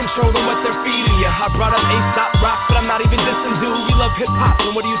corporations controlling what they're feeding you. I brought up A$AP Rock, but I'm not even dissing, dude. We love hip-hop,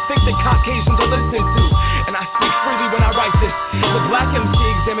 and what do you think that Caucasians are listening to? And I speak freely when I write this. The black MC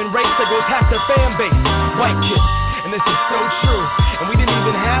examine race that goes half their fan base. White kids, and this is so true. And we didn't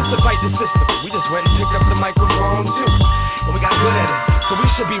even have to fight the system. We just went and picked up the microphone too. And we got good at it. So we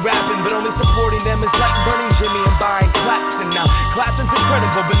should be rapping, but only supporting them is like burning Jimmy and buying Clapton. Now, Clapton's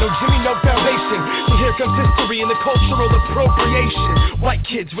incredible, but no Jimmy, no foundation. So here comes history and the cultural appropriation. White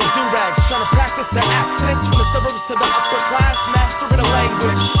kids with do-rags trying to practice their accents from the suburbs to the upper class, mastering a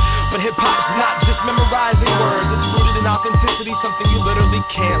language. But hip-hop's not just memorizing words. It's rooted in authenticity, something you literally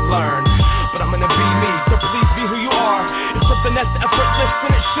can't learn. But I'm gonna be me, so please be who you are. It's something that's effortless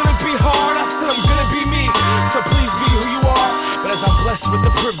and it shouldn't be hard. I said I'm gonna be me, so please be who you are. But as I'm blessed with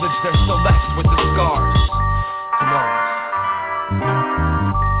the privilege, they're still left with the scars. Come on.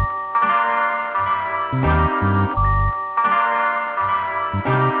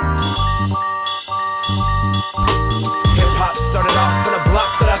 Hip-hop started off on a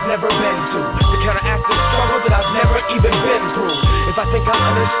block that I've never been to, to counteract the struggle that I've never even been through. If I think I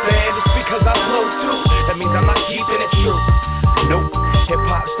understand, it's because I flow too. That means I'm not keeping it true. Nope.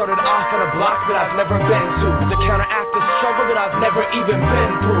 Hip-hop started off on a block that I've never been to, to counteract the struggle that I've never even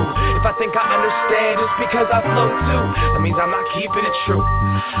been through. If I think I understand, it's because I flow too. That means I'm not keeping it true.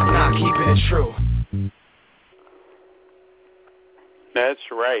 I'm not keeping it true. That's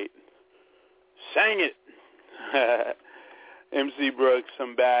right. Sang it. MC Brooks,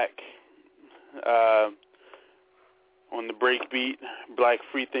 I'm back on the Breakbeat, Black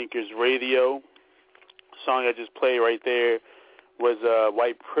Freethinkers Radio. Song I just played right there was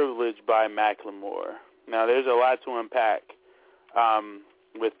White Privilege by Macklemore. Now, there's a lot to unpack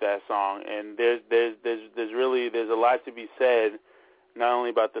with that song, and there's a lot to be said, not only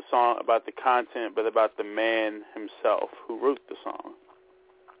about the song, about the content, but about the man himself who wrote the song.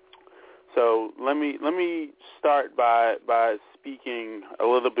 So let me start by speaking a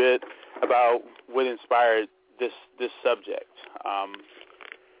little bit about what inspired this subject.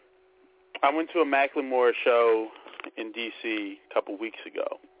 I went to a Macklemore show in D.C. a couple weeks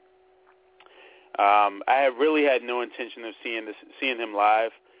ago. I really had no intention of seeing him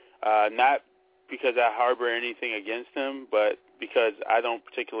live, not because I harbor anything against him, but because I don't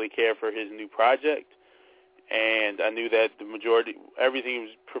particularly care for his new project. And I knew that the majority, everything he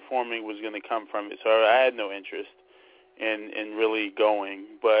was performing was going to come from it. So I had no interest in really going.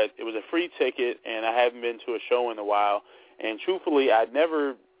 But it was a free ticket, and I haven't been to a show in a while. And truthfully,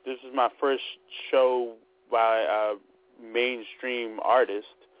 this is my first show by a mainstream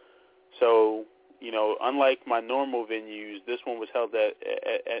artist. So, you know, unlike my normal venues, this one was held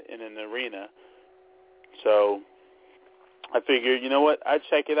in an arena. So I figured, you know what, I'd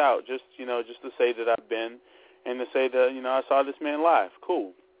check it out just to say that I've been and to say that, you know, I saw this man live.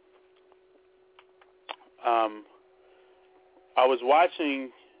 Cool. I was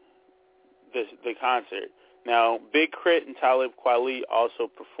watching the concert. Now, Big Crit and Talib Kweli also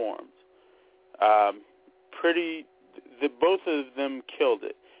performed. Both of them killed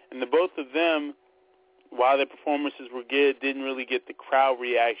it. And the both of them, while their performances were good, didn't really get the crowd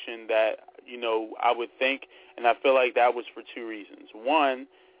reaction that, you know, I would think. And I feel like that was for two reasons. One,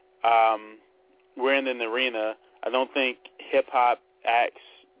 we're in an arena. I don't think hip-hop acts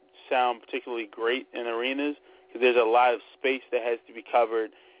sound particularly great in arenas because there's a lot of space that has to be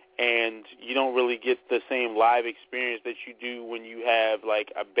covered, and you don't really get the same live experience that you do when you have,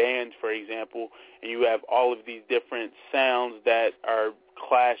 like, a band, for example, and you have all of these different sounds that are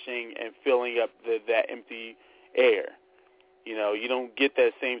clashing and filling up that empty air. You know, you don't get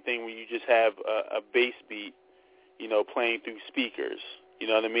that same thing when you just have a bass beat, you know, playing through speakers. You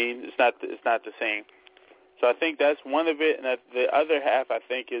know what I mean? It's not the same. So I think that's one of it, and the other half I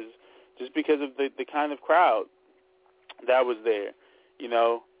think is just because of the kind of crowd that was there. You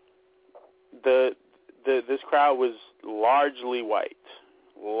know, this crowd was largely white.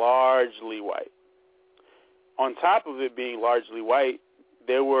 On top of it being largely white,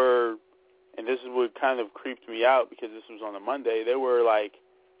 there were, and this is what kind of creeped me out because this was on a Monday, there were like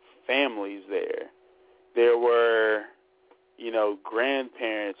families there. There were,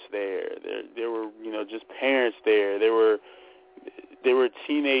 grandparents there. There were, just parents there. There were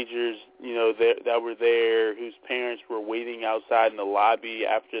teenagers, that were there whose parents were waiting outside in the lobby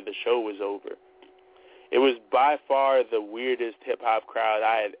after the show was over. It was by far the weirdest hip-hop crowd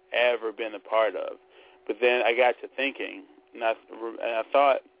I had ever been a part of. But then I got to thinking, and I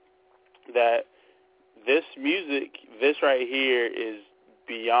thought that this music, this right here, is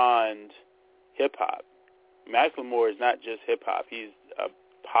beyond hip-hop. Macklemore is not just hip-hop. He's a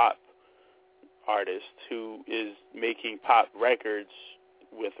pop artist who is making pop records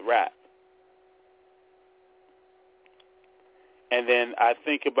with rap. And then I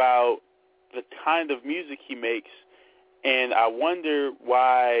think about the kind of music he makes, and I wondered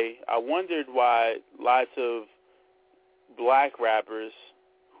why lots of black rappers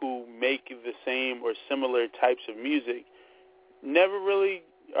who make the same or similar types of music never really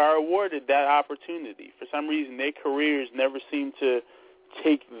are awarded that opportunity. For some reason, their careers never seem to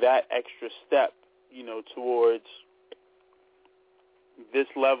take that extra step, towards this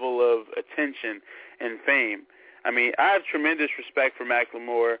level of attention and fame. I mean, I have tremendous respect for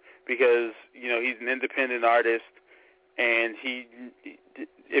Macklemore because, he's an independent artist, and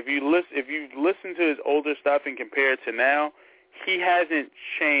if you listen to his older stuff and compare it to now, he hasn't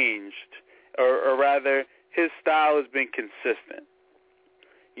changed, or rather, his style has been consistent.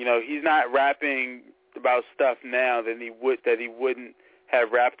 He's not rapping about stuff now that he wouldn't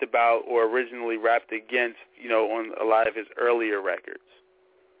have rapped about or originally rapped against, on a lot of his earlier records.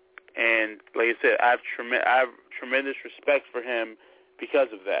 And like I said, I have tremendous respect for him because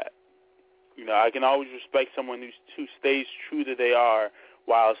of that. I can always respect someone who stays true to they are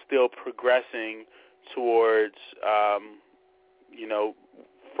while still progressing towards,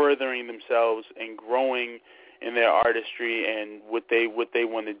 furthering themselves and growing in their artistry and what they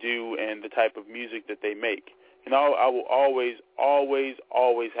want to do and the type of music that they make. I will always, always,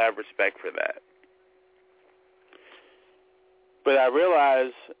 always have respect for that. But I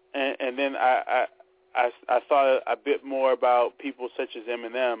realized, and then I thought a bit more about people such as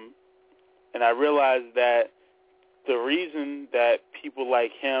Eminem, and I realized that the reason that people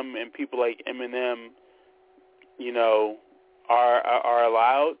like him and people like Eminem, are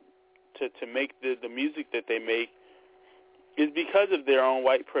allowed to make the music that they make is because of their own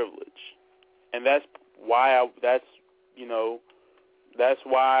white privilege. And that's why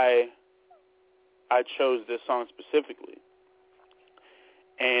I chose this song specifically.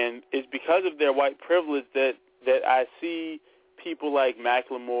 And it's because of their white privilege that I see people like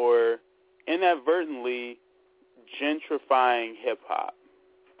Macklemore inadvertently gentrifying hip-hop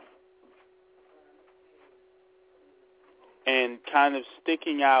and kind of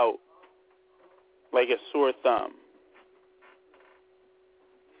sticking out like a sore thumb.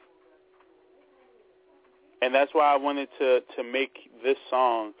 And that's why I wanted to make this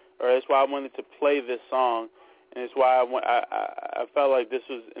song, or that's why I wanted to play this song, and it's why I felt like this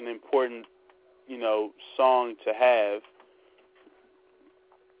was an important, song to have,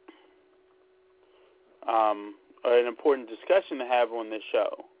 or an important discussion to have on this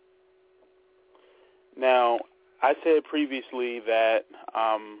show. Now, I said previously that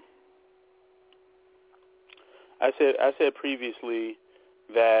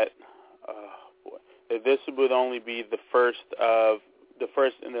that this would only be the first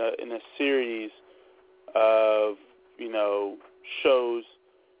in a series of shows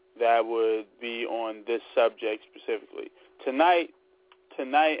that would be on this subject specifically. Tonight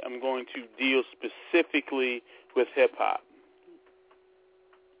I'm going to deal specifically with hip hop.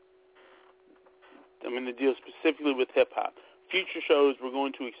 I'm going to deal specifically with hip hop. Future shows we're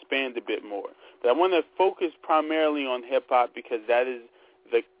going to expand a bit more, but I want to focus primarily on hip hop because that is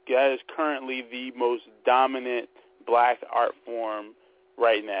currently the most dominant black art form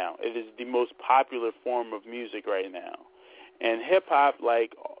right now. It is the most popular form of music right now. And hip-hop,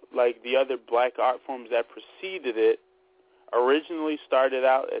 like the other black art forms that preceded it, originally started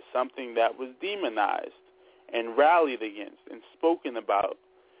out as something that was demonized and rallied against and spoken about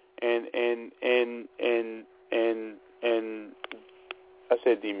and I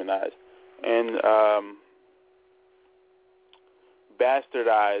said demonized and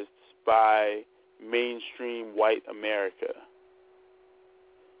bastardized by mainstream white America.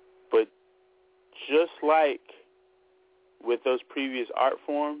 But just like with those previous art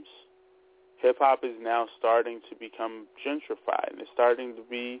forms, hip-hop is now starting to become gentrified and it's starting to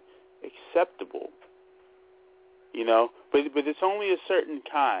be acceptable, but it's only a certain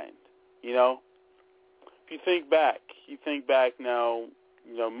kind, If you think back now,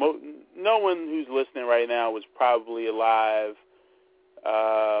 no one who's listening right now was probably alive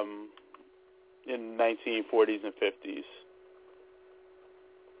in the 1940s and 50s.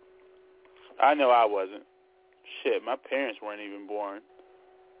 I know I wasn't. Shit, my parents weren't even born.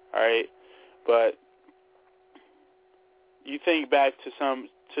 All right, but you think back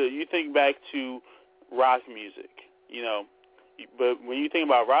to rock music, you know. But when you think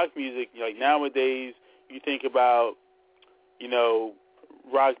about rock music, like nowadays, you think about, you know,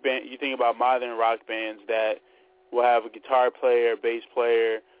 rock band. You think about modern rock bands that will have a guitar player, bass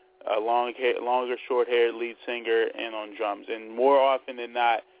player, a longer short-haired lead singer, and on drums. And more often than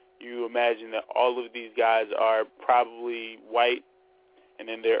not, you imagine that all of these guys are probably white and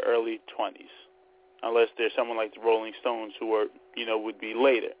in their early 20s, unless there's someone like the Rolling Stones who are, you know, would be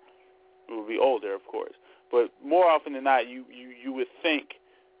later, who would be older, of course. But more often than not, you would think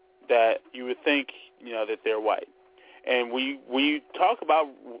you know, that they're white. And when you talk about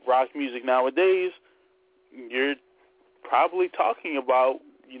rock music nowadays, you're probably talking about,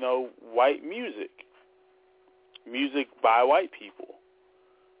 you know, white music by white people.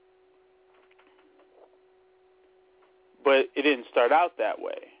 But it didn't start out that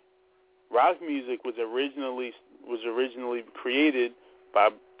way. Rock music was originally created by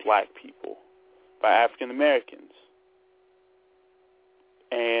black people, by African Americans.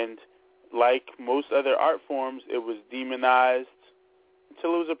 And like most other art forms, it was demonized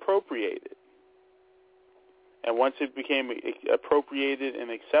until it was appropriated. And once it became appropriated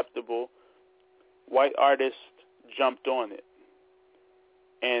and acceptable, white artists jumped on it.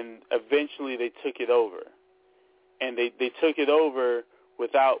 And eventually they took it over. And they took it over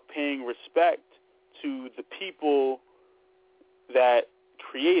without paying respect to the people that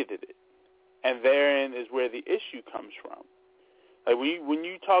created it. And therein is where the issue comes from. Like when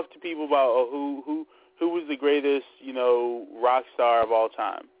you talk to people about who was the greatest, you know, rock star of all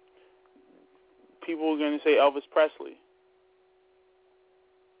time, people are going to say Elvis Presley.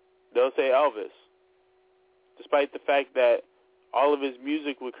 They'll say Elvis, despite the fact that all of his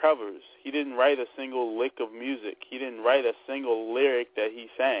music were covers. He didn't write a single lick of music. He didn't write a single lyric that he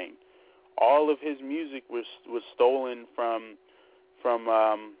sang. All of his music was stolen from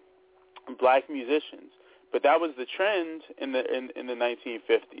black musicians. But that was the trend in the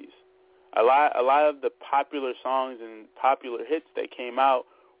 1950s. A lot of the popular songs and popular hits that came out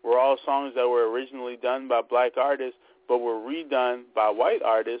were all songs that were originally done by black artists, but were redone by white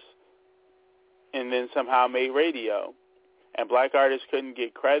artists, and then somehow made radio. And black artists couldn't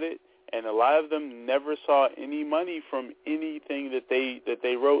get credit, and a lot of them never saw any money from anything that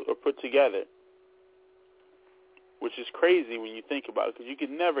they wrote or put together, which is crazy when you think about it, because you could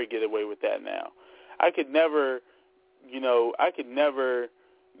never get away with that now. I could never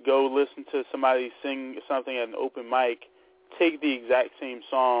go listen to somebody sing something at an open mic, take the exact same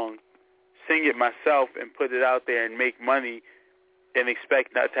song, sing it myself, and put it out there and make money and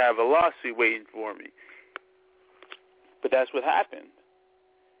expect not to have a lawsuit waiting for me. But that's what happened.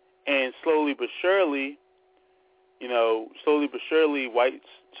 And slowly but surely, whites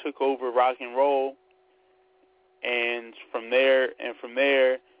took over rock and roll, and from there,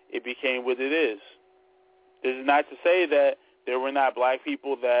 it became what it is. This is not to say that there were not black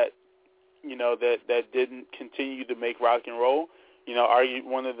people that didn't continue to make rock and roll. You know,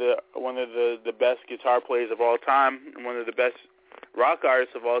 one of the best guitar players of all time, and one of the best rock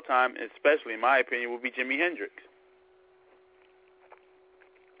artists of all time, especially in my opinion, would be Jimi Hendrix.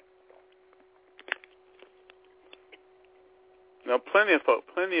 You know, plenty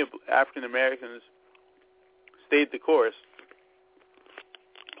of African Americans stayed the course.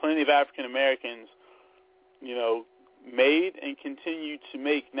 Plenty of African Americans, you know, made and continue to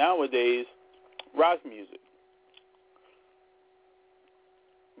make nowadays rock music.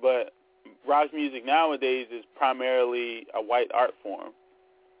 But rock music nowadays is primarily a white art form.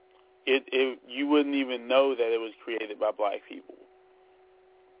 You wouldn't even know that it was created by black people.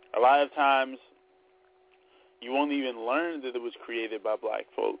 A lot of times, you won't even learn that it was created by black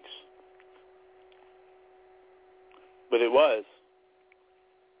folks. But it was.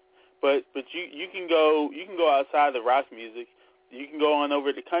 But you can go outside of rock music. You can go on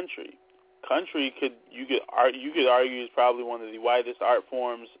over to country. Country you could argue is probably one of the whitest art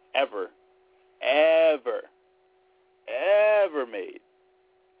forms ever made.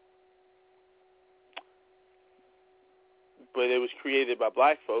 But it was created by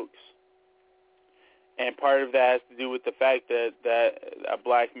black folks. And part of that has to do with the fact that a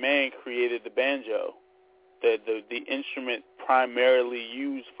black man created the banjo, the instrument primarily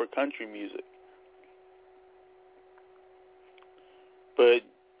used for country music. But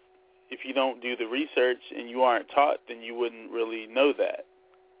if you don't do the research and you aren't taught, then you wouldn't really know that.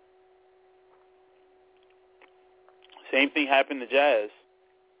 Same thing happened to jazz.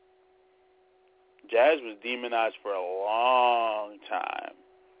 Jazz was demonized for a long time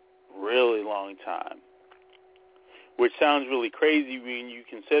really long time, which sounds really crazy when you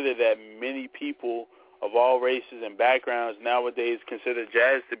consider that many people of all races and backgrounds nowadays consider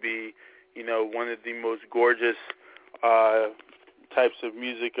jazz to be, you know, one of the most gorgeous types of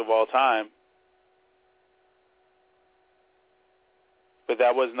music of all time. But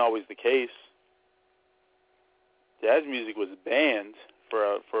that wasn't always the case. Jazz music was banned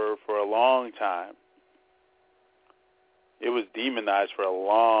for a long time. It was demonized for a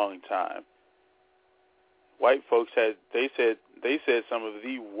long time. White folks said some of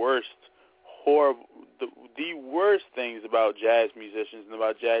the worst, horrible, the worst things about jazz musicians and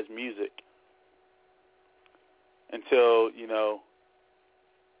about jazz music until, you know,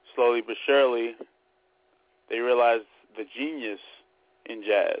 slowly but surely they realized the genius in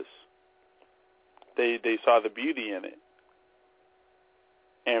jazz. They saw the beauty in it.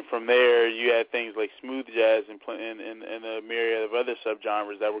 And from there, you had things like smooth jazz and a myriad of other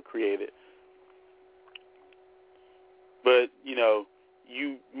subgenres that were created. But, you know,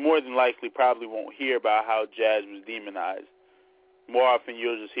 you more than likely probably won't hear about how jazz was demonized. More often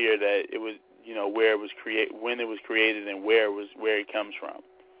you'll just hear that it was, you know, where it was when it was created and where it comes from.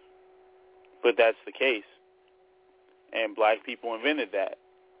 But that's the case. And black people invented that.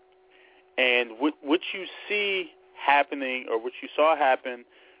 And what you see happening, or what you saw happen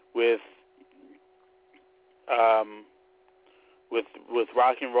with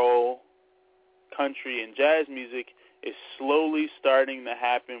rock and roll, country, and jazz music is slowly starting to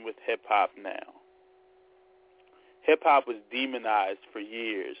happen with hip-hop now. Hip-hop was demonized for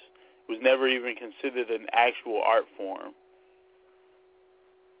years. It was never even considered an actual art form.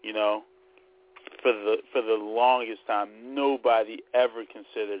 You know, for the longest time, nobody ever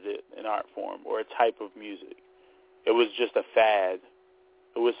considered it an art form or a type of music. It was just a fad.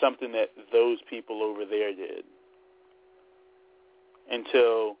 It was something that those people over there did.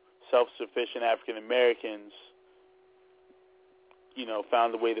 Until self-sufficient African Americans, you know,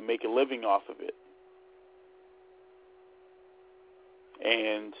 found a way to make a living off of it.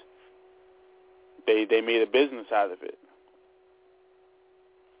 And they made a business out of it.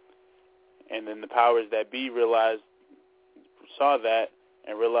 And then the powers that be saw that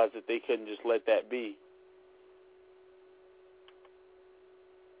and realized that they couldn't just let that be.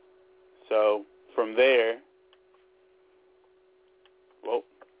 So from there, well,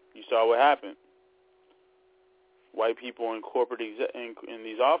 you saw what happened. White people in corporate in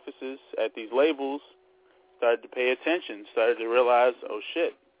these offices at these labels started to pay attention, started to realize, oh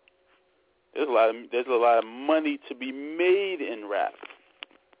shit, there's a lot of money to be made in rap.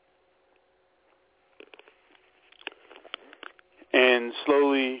 And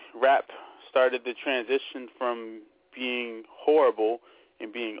slowly, rap started to transition from being horrible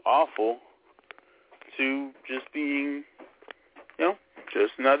and being awful to just being, you know,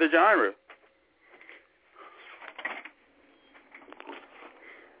 just another genre.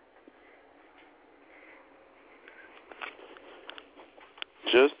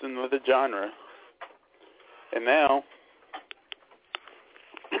 Just another genre. And now,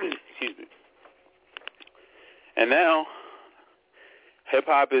 excuse me. And now,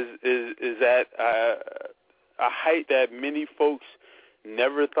 hip-hop is at a height that many folks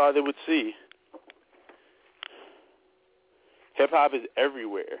never thought it would see. Hip-hop is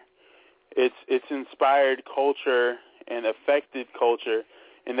everywhere. It's inspired culture and affected culture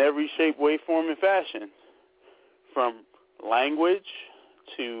in every shape, way, form, and fashion. From language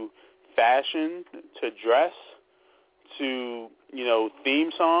to fashion to dress to, you know,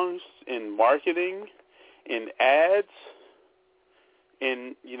 theme songs in marketing, in ads,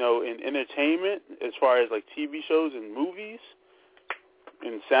 in, you know, in entertainment as far as like TV shows and movies,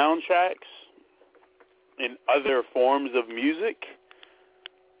 in soundtracks, in other forms of music.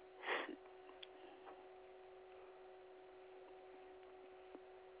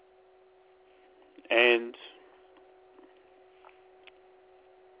 And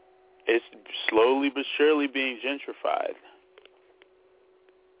it's slowly but surely being gentrified.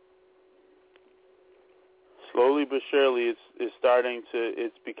 Slowly but surely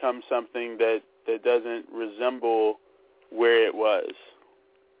it's become something that doesn't resemble where it was.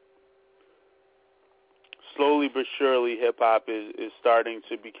 Slowly but surely hip-hop is starting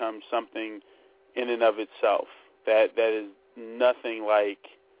to become something in and of itself that is nothing like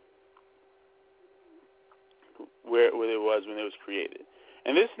where it was when it was created.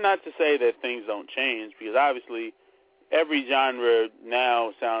 And this is not to say that things don't change, because obviously every genre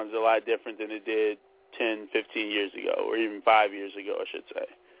now sounds a lot different than it did 10, 15 years ago, or even 5 years ago, I should say.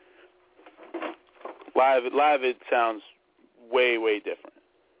 Live it sounds way, way different.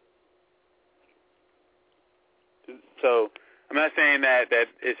 So I'm not saying that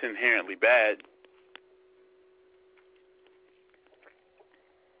it's inherently bad,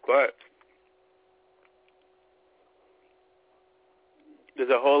 but there's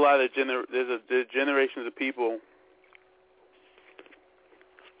a whole lot of there's generations of people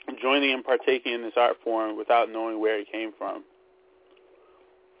joining and partaking in this art form without knowing where it came from.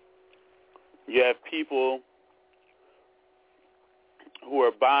 You have people who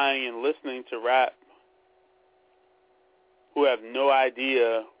are buying and listening to rap who have no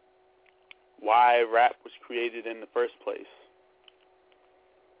idea why rap was created in the first place.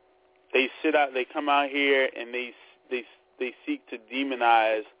 They come out here and they seek to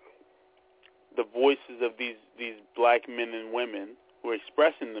demonize the voices of these black men and women who are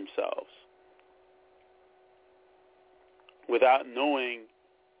expressing themselves without knowing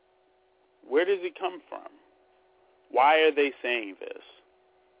where does it come from? Why are they saying this?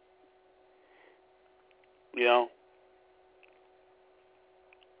 You know,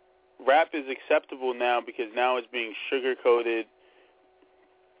 rap is acceptable now because now it's being sugar-coated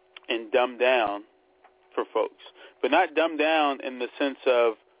and dumbed down for folks. But not dumbed down in the sense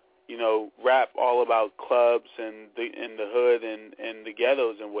of, you know, rap all about clubs and the hood and the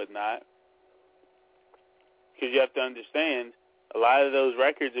ghettos and whatnot. Because you have to understand, a lot of those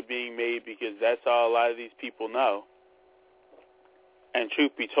records are being made because that's all a lot of these people know. And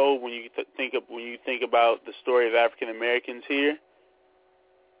truth be told, when you think about the story of African Americans here,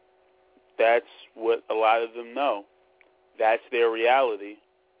 that's what a lot of them know. That's their reality.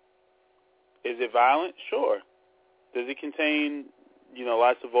 Is it violent? Sure. Does it contain, you know,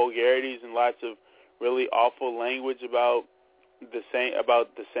 lots of vulgarities and lots of really awful language about the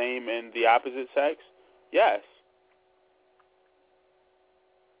same and the opposite sex? Yes.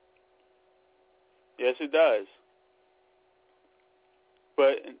 Yes, it does.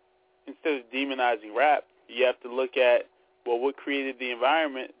 But instead of demonizing rap, you have to look at, well, what created the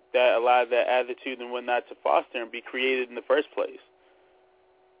environment that allowed that attitude and whatnot to foster and be created in the first place.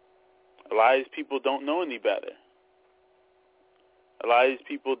 A lot of these people don't know any better. A lot of these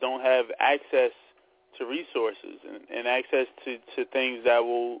people don't have access to resources and access to things that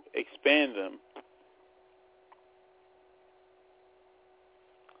will expand them.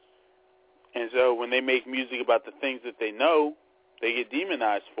 And so when they make music about the things that they know, they get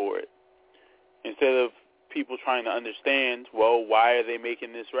demonized for it. Instead of people trying to understand, well, why are they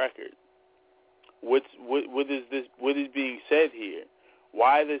making this record? What is being said here?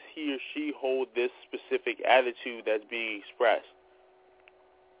 Why does he or she hold this specific attitude that's being expressed?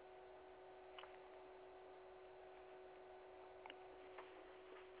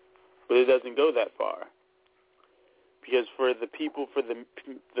 But it doesn't go that far. Because for the people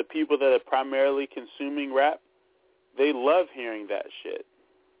that are primarily consuming rap, they love hearing that shit.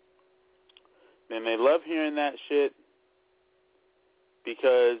 And they love hearing that shit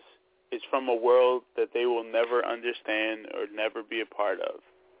because it's from a world that they will never understand or never be a part of.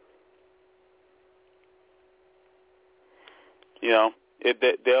 You know,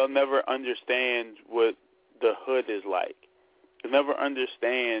 they'll never understand what the hood is like. They'll never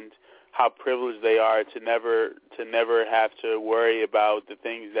understand how privileged they are to never have to worry about the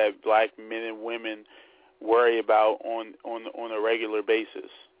things that black men and women worry about on a regular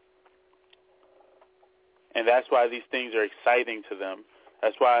basis. And that's why these things are exciting to them.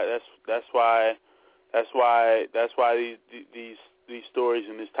 That's why these stories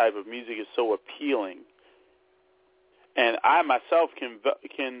and this type of music is so appealing. And I myself can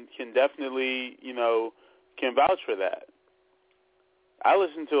definitely, you know, can vouch for that. I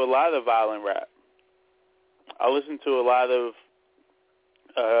listen to a lot of violent rap. I listen to a lot of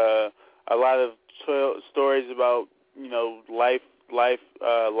stories about, you know, lives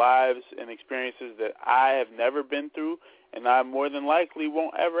and experiences that I have never been through, and I more than likely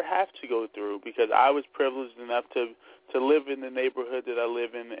won't ever have to go through because I was privileged enough to live in the neighborhood that I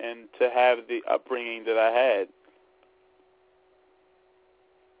live in and to have the upbringing that I had.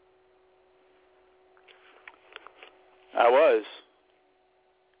 I was.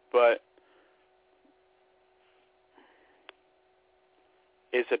 But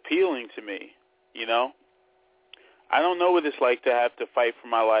it's appealing to me, you know? I don't know what it's like to have to fight for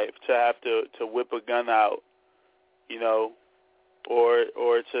my life, to have to whip a gun out, you know, or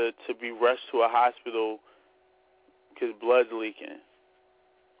to be rushed to a hospital because blood's leaking.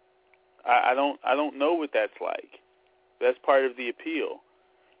 I don't know what that's like. That's part of the appeal.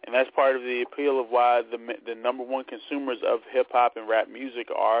 And that's part of the appeal of why the number one consumers of hip-hop and rap music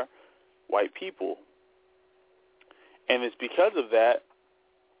are white people. And it's because of that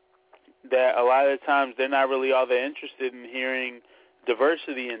a lot of the times they're not really all that interested in hearing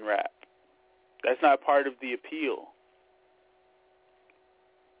diversity in rap. That's not part of the appeal.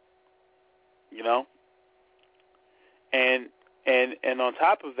 you know? And on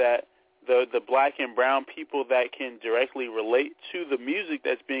top of that, the black and brown people that can directly relate to the music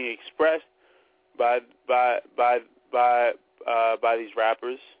that's being expressed by these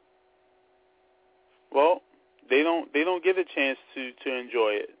rappers, well, they don't get a chance to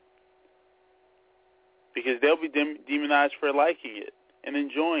enjoy it, because they'll be demonized for liking it and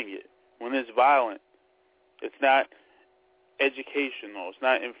enjoying it when it's violent. It's not educational. It's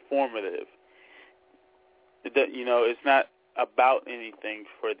not informative. It's not about anything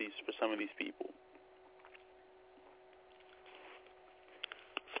for some of these people.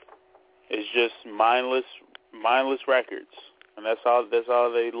 It's just mindless records, and that's all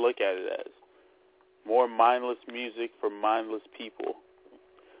they look at it as. More mindless music for mindless people.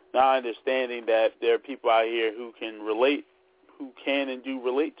 Now understanding that there are people out here who can and do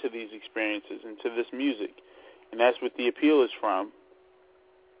relate to these experiences and to this music, and that's what the appeal is from.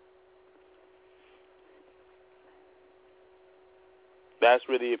 That's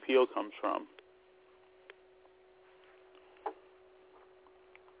where the appeal comes from.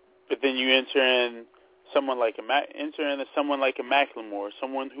 But then you enter in someone like a Macklemore,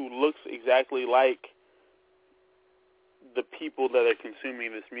 someone who looks exactly like the people that are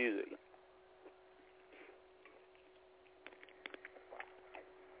consuming this music.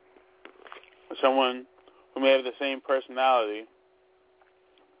 Someone who may have the same personality,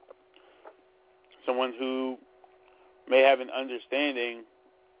 someone who may have an understanding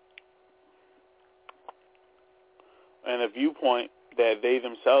and a viewpoint that they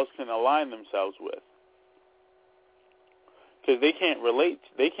themselves can align themselves with, because they can't relate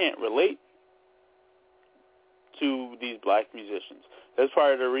to these black musicians. That's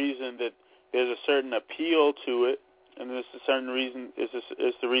part of the reason that there's a certain appeal to it, and there's a certain reason.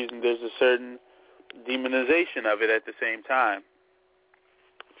 It's the reason there's a certain demonization of it at the same time.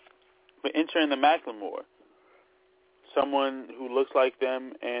 But enter in the Macklemore, someone who looks like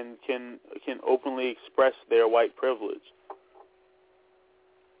them and can openly express their white privilege.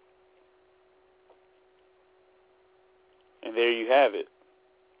 And there you have it.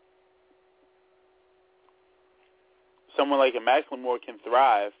 Someone like a Macklemore can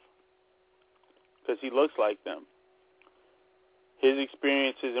thrive because he looks like them. His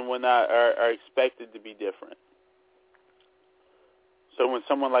experiences and whatnot are expected to be different. So when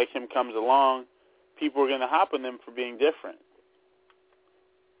someone like him comes along, people are going to hop on them for being different.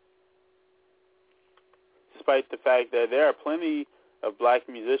 Despite the fact that there are plenty of black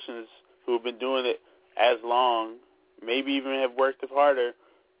musicians who have been doing it as long, maybe even have worked harder,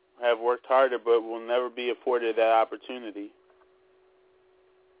 but will never be afforded that opportunity.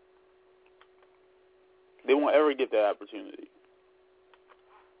 They won't ever get that opportunity.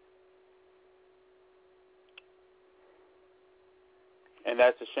 And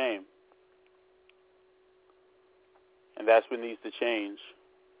that's a shame. And that's what needs to change.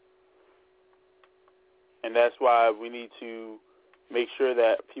 And that's why we need to make sure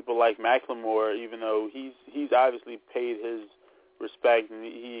that people like Macklemore, even though he's obviously paid his respect and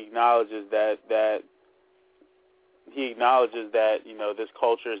he acknowledges that this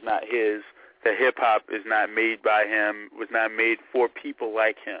culture is not his, that hip hop is not made by him, was not made for people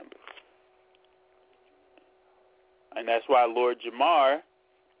like him. And that's why Lord Jamar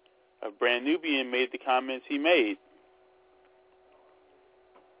of Brand Nubian made the comments he made.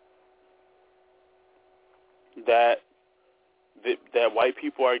 That white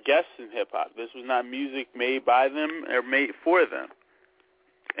people are guests in hip-hop. This was not music made by them or made for them.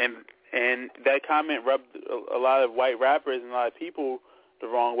 And that comment rubbed a lot of white rappers and a lot of people the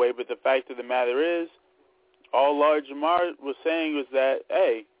wrong way, but the fact of the matter is, all Lord Jamar was saying was that,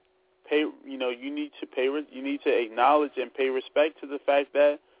 hey, you need to acknowledge and pay respect to the fact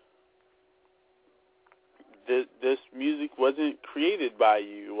that this music wasn't created by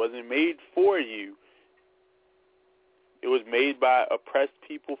you. It wasn't made for you. It was made by oppressed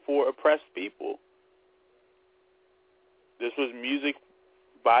people for oppressed people. This was music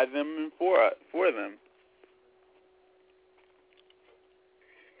by them and for them.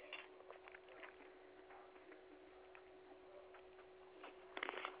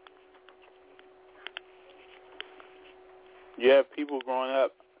 You have people growing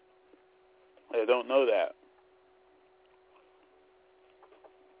up that don't know that.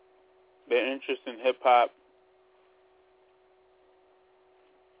 Their interest in hip-hop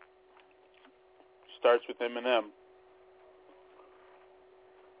starts with Eminem.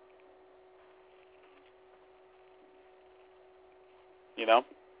 You know?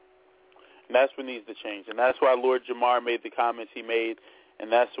 And that's what needs to change. And that's why Lord Jamar made the comments he made.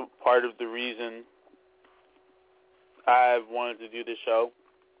 And that's part of the reason I've wanted to do this show.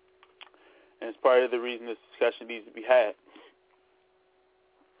 and it's part of the reason this discussion needs to be had.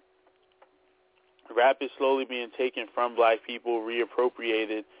 Rap is slowly being taken from black people,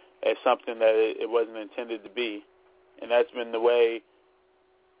 reappropriated as something that it wasn't intended to be. And that's been the way,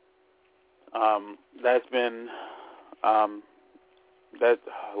 I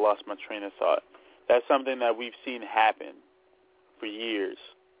lost my train of thought. That's something that we've seen happen for years.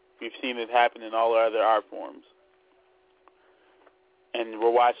 We've seen it happen in all our other art forms. And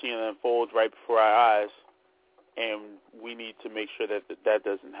we're watching it unfold right before our eyes, and we need to make sure that that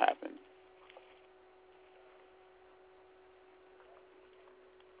doesn't happen.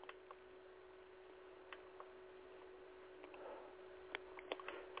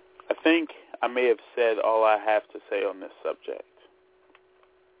 I think I may have said all I have to say on this subject.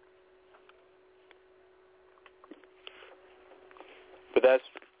 But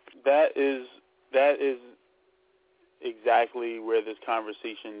that is exactly where this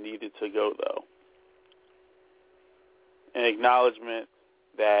conversation needed to go, though. An acknowledgement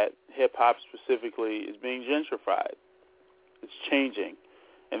that hip-hop specifically is being gentrified. It's changing.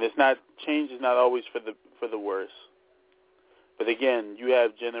 And change is not always for the worse. But again, you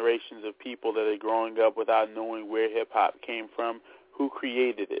have generations of people that are growing up without knowing where hip-hop came from, who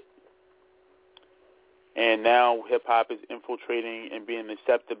created it. And now hip-hop is infiltrating and being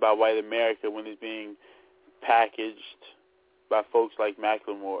accepted by white America when it's being packaged by folks like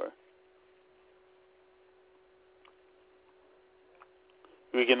Macklemore.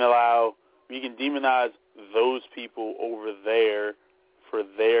 We can demonize those people over there for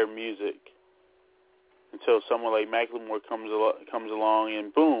their music until someone like Macklemore comes along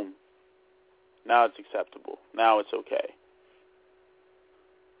and boom, now it's acceptable. Now it's okay.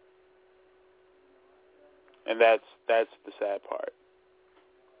 And that's the sad part.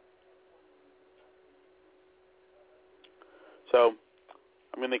 So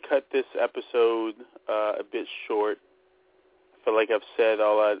I'm going to cut this episode a bit short. I feel like I've said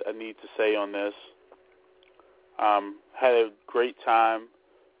all I need to say on this. Had a great time.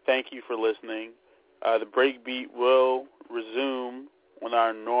 Thank you for listening. The Breakbeat will resume on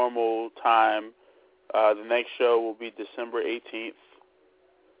our normal time. The next show will be December 18th,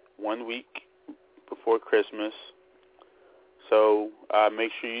 1 week before Christmas. So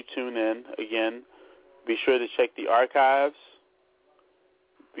make sure you tune in. Again, be sure to check the archives.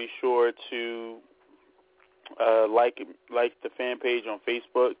 Be sure to like the fan page on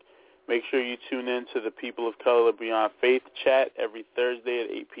Facebook. Make sure you tune in to the People of Color Beyond Faith chat every Thursday at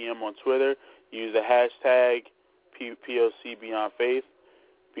 8 p.m. on Twitter. Use the hashtag POC Beyond Faith.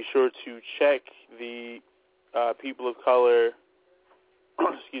 Be sure to check the People of Color,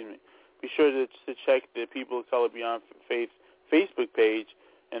 excuse me, be sure to check the People of Color Beyond Faith Facebook page,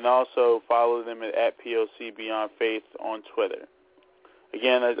 and also follow them at POC Beyond Faith on Twitter.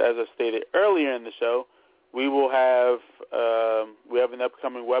 Again, as I stated earlier in the show, we have an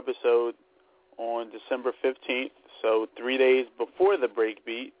upcoming webisode on December 15th, so 3 days before the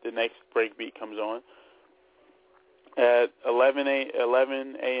Breakbeat. The next Breakbeat comes on at 11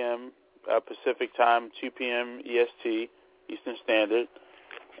 a.m. Pacific time, 2 p.m. EST, Eastern Standard,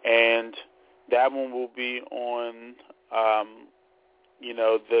 and that one will be on,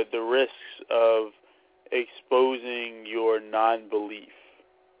 the risks of exposing your non-belief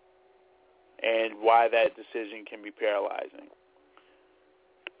and why that decision can be paralyzing.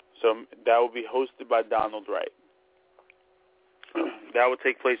 So that will be hosted by Donald Wright. That will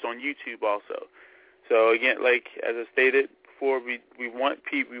take place on YouTube also. So again, like as I stated before, we want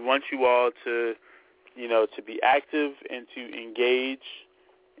you all to, to be active and to engage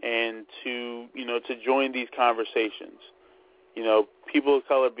and to join these conversations. People of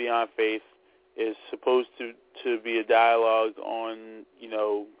Color Beyond Faith is supposed to be a dialogue on,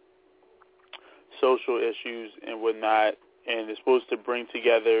 social issues and whatnot, and it's supposed to bring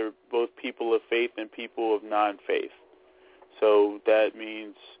together both people of faith and people of non-faith. So that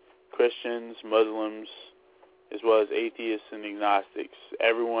means Christians, Muslims, as well as atheists and agnostics.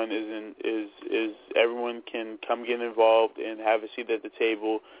 Everyone everyone can come get involved and have a seat at the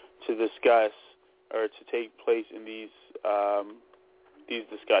table to discuss or to take place in these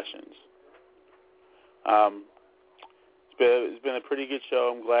discussions. It's been a pretty good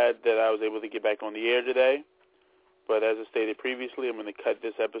show. I'm glad that I was able to get back on the air today. But as I stated previously, I'm going to cut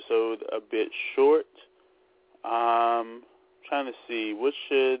this episode a bit short. Trying to see what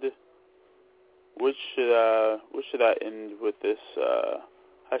should I end with this?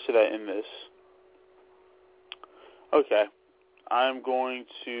 How should I end this? Okay, I'm going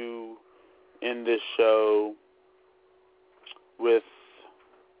to end this show with.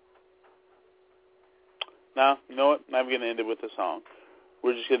 No, you know what? I'm going to end it with a song.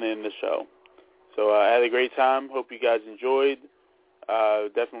 We're just going to end the show. So I had a great time. Hope you guys enjoyed.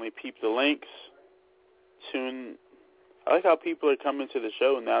 Definitely peep the links. Soon, I like how people are coming to the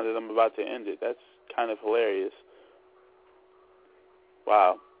show now that I'm about to end it. That's kind of hilarious.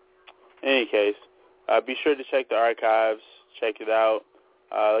 Wow. In any case, be sure to check the archives. Check it out.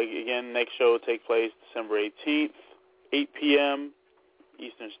 Again, next show will take place December 18th, 8 p.m.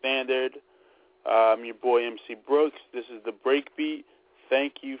 Eastern Standard. I'm your boy, MC Brooks. This is the Breakbeat.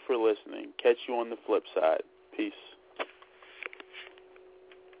 Thank you for listening. Catch you on the flip side. Peace.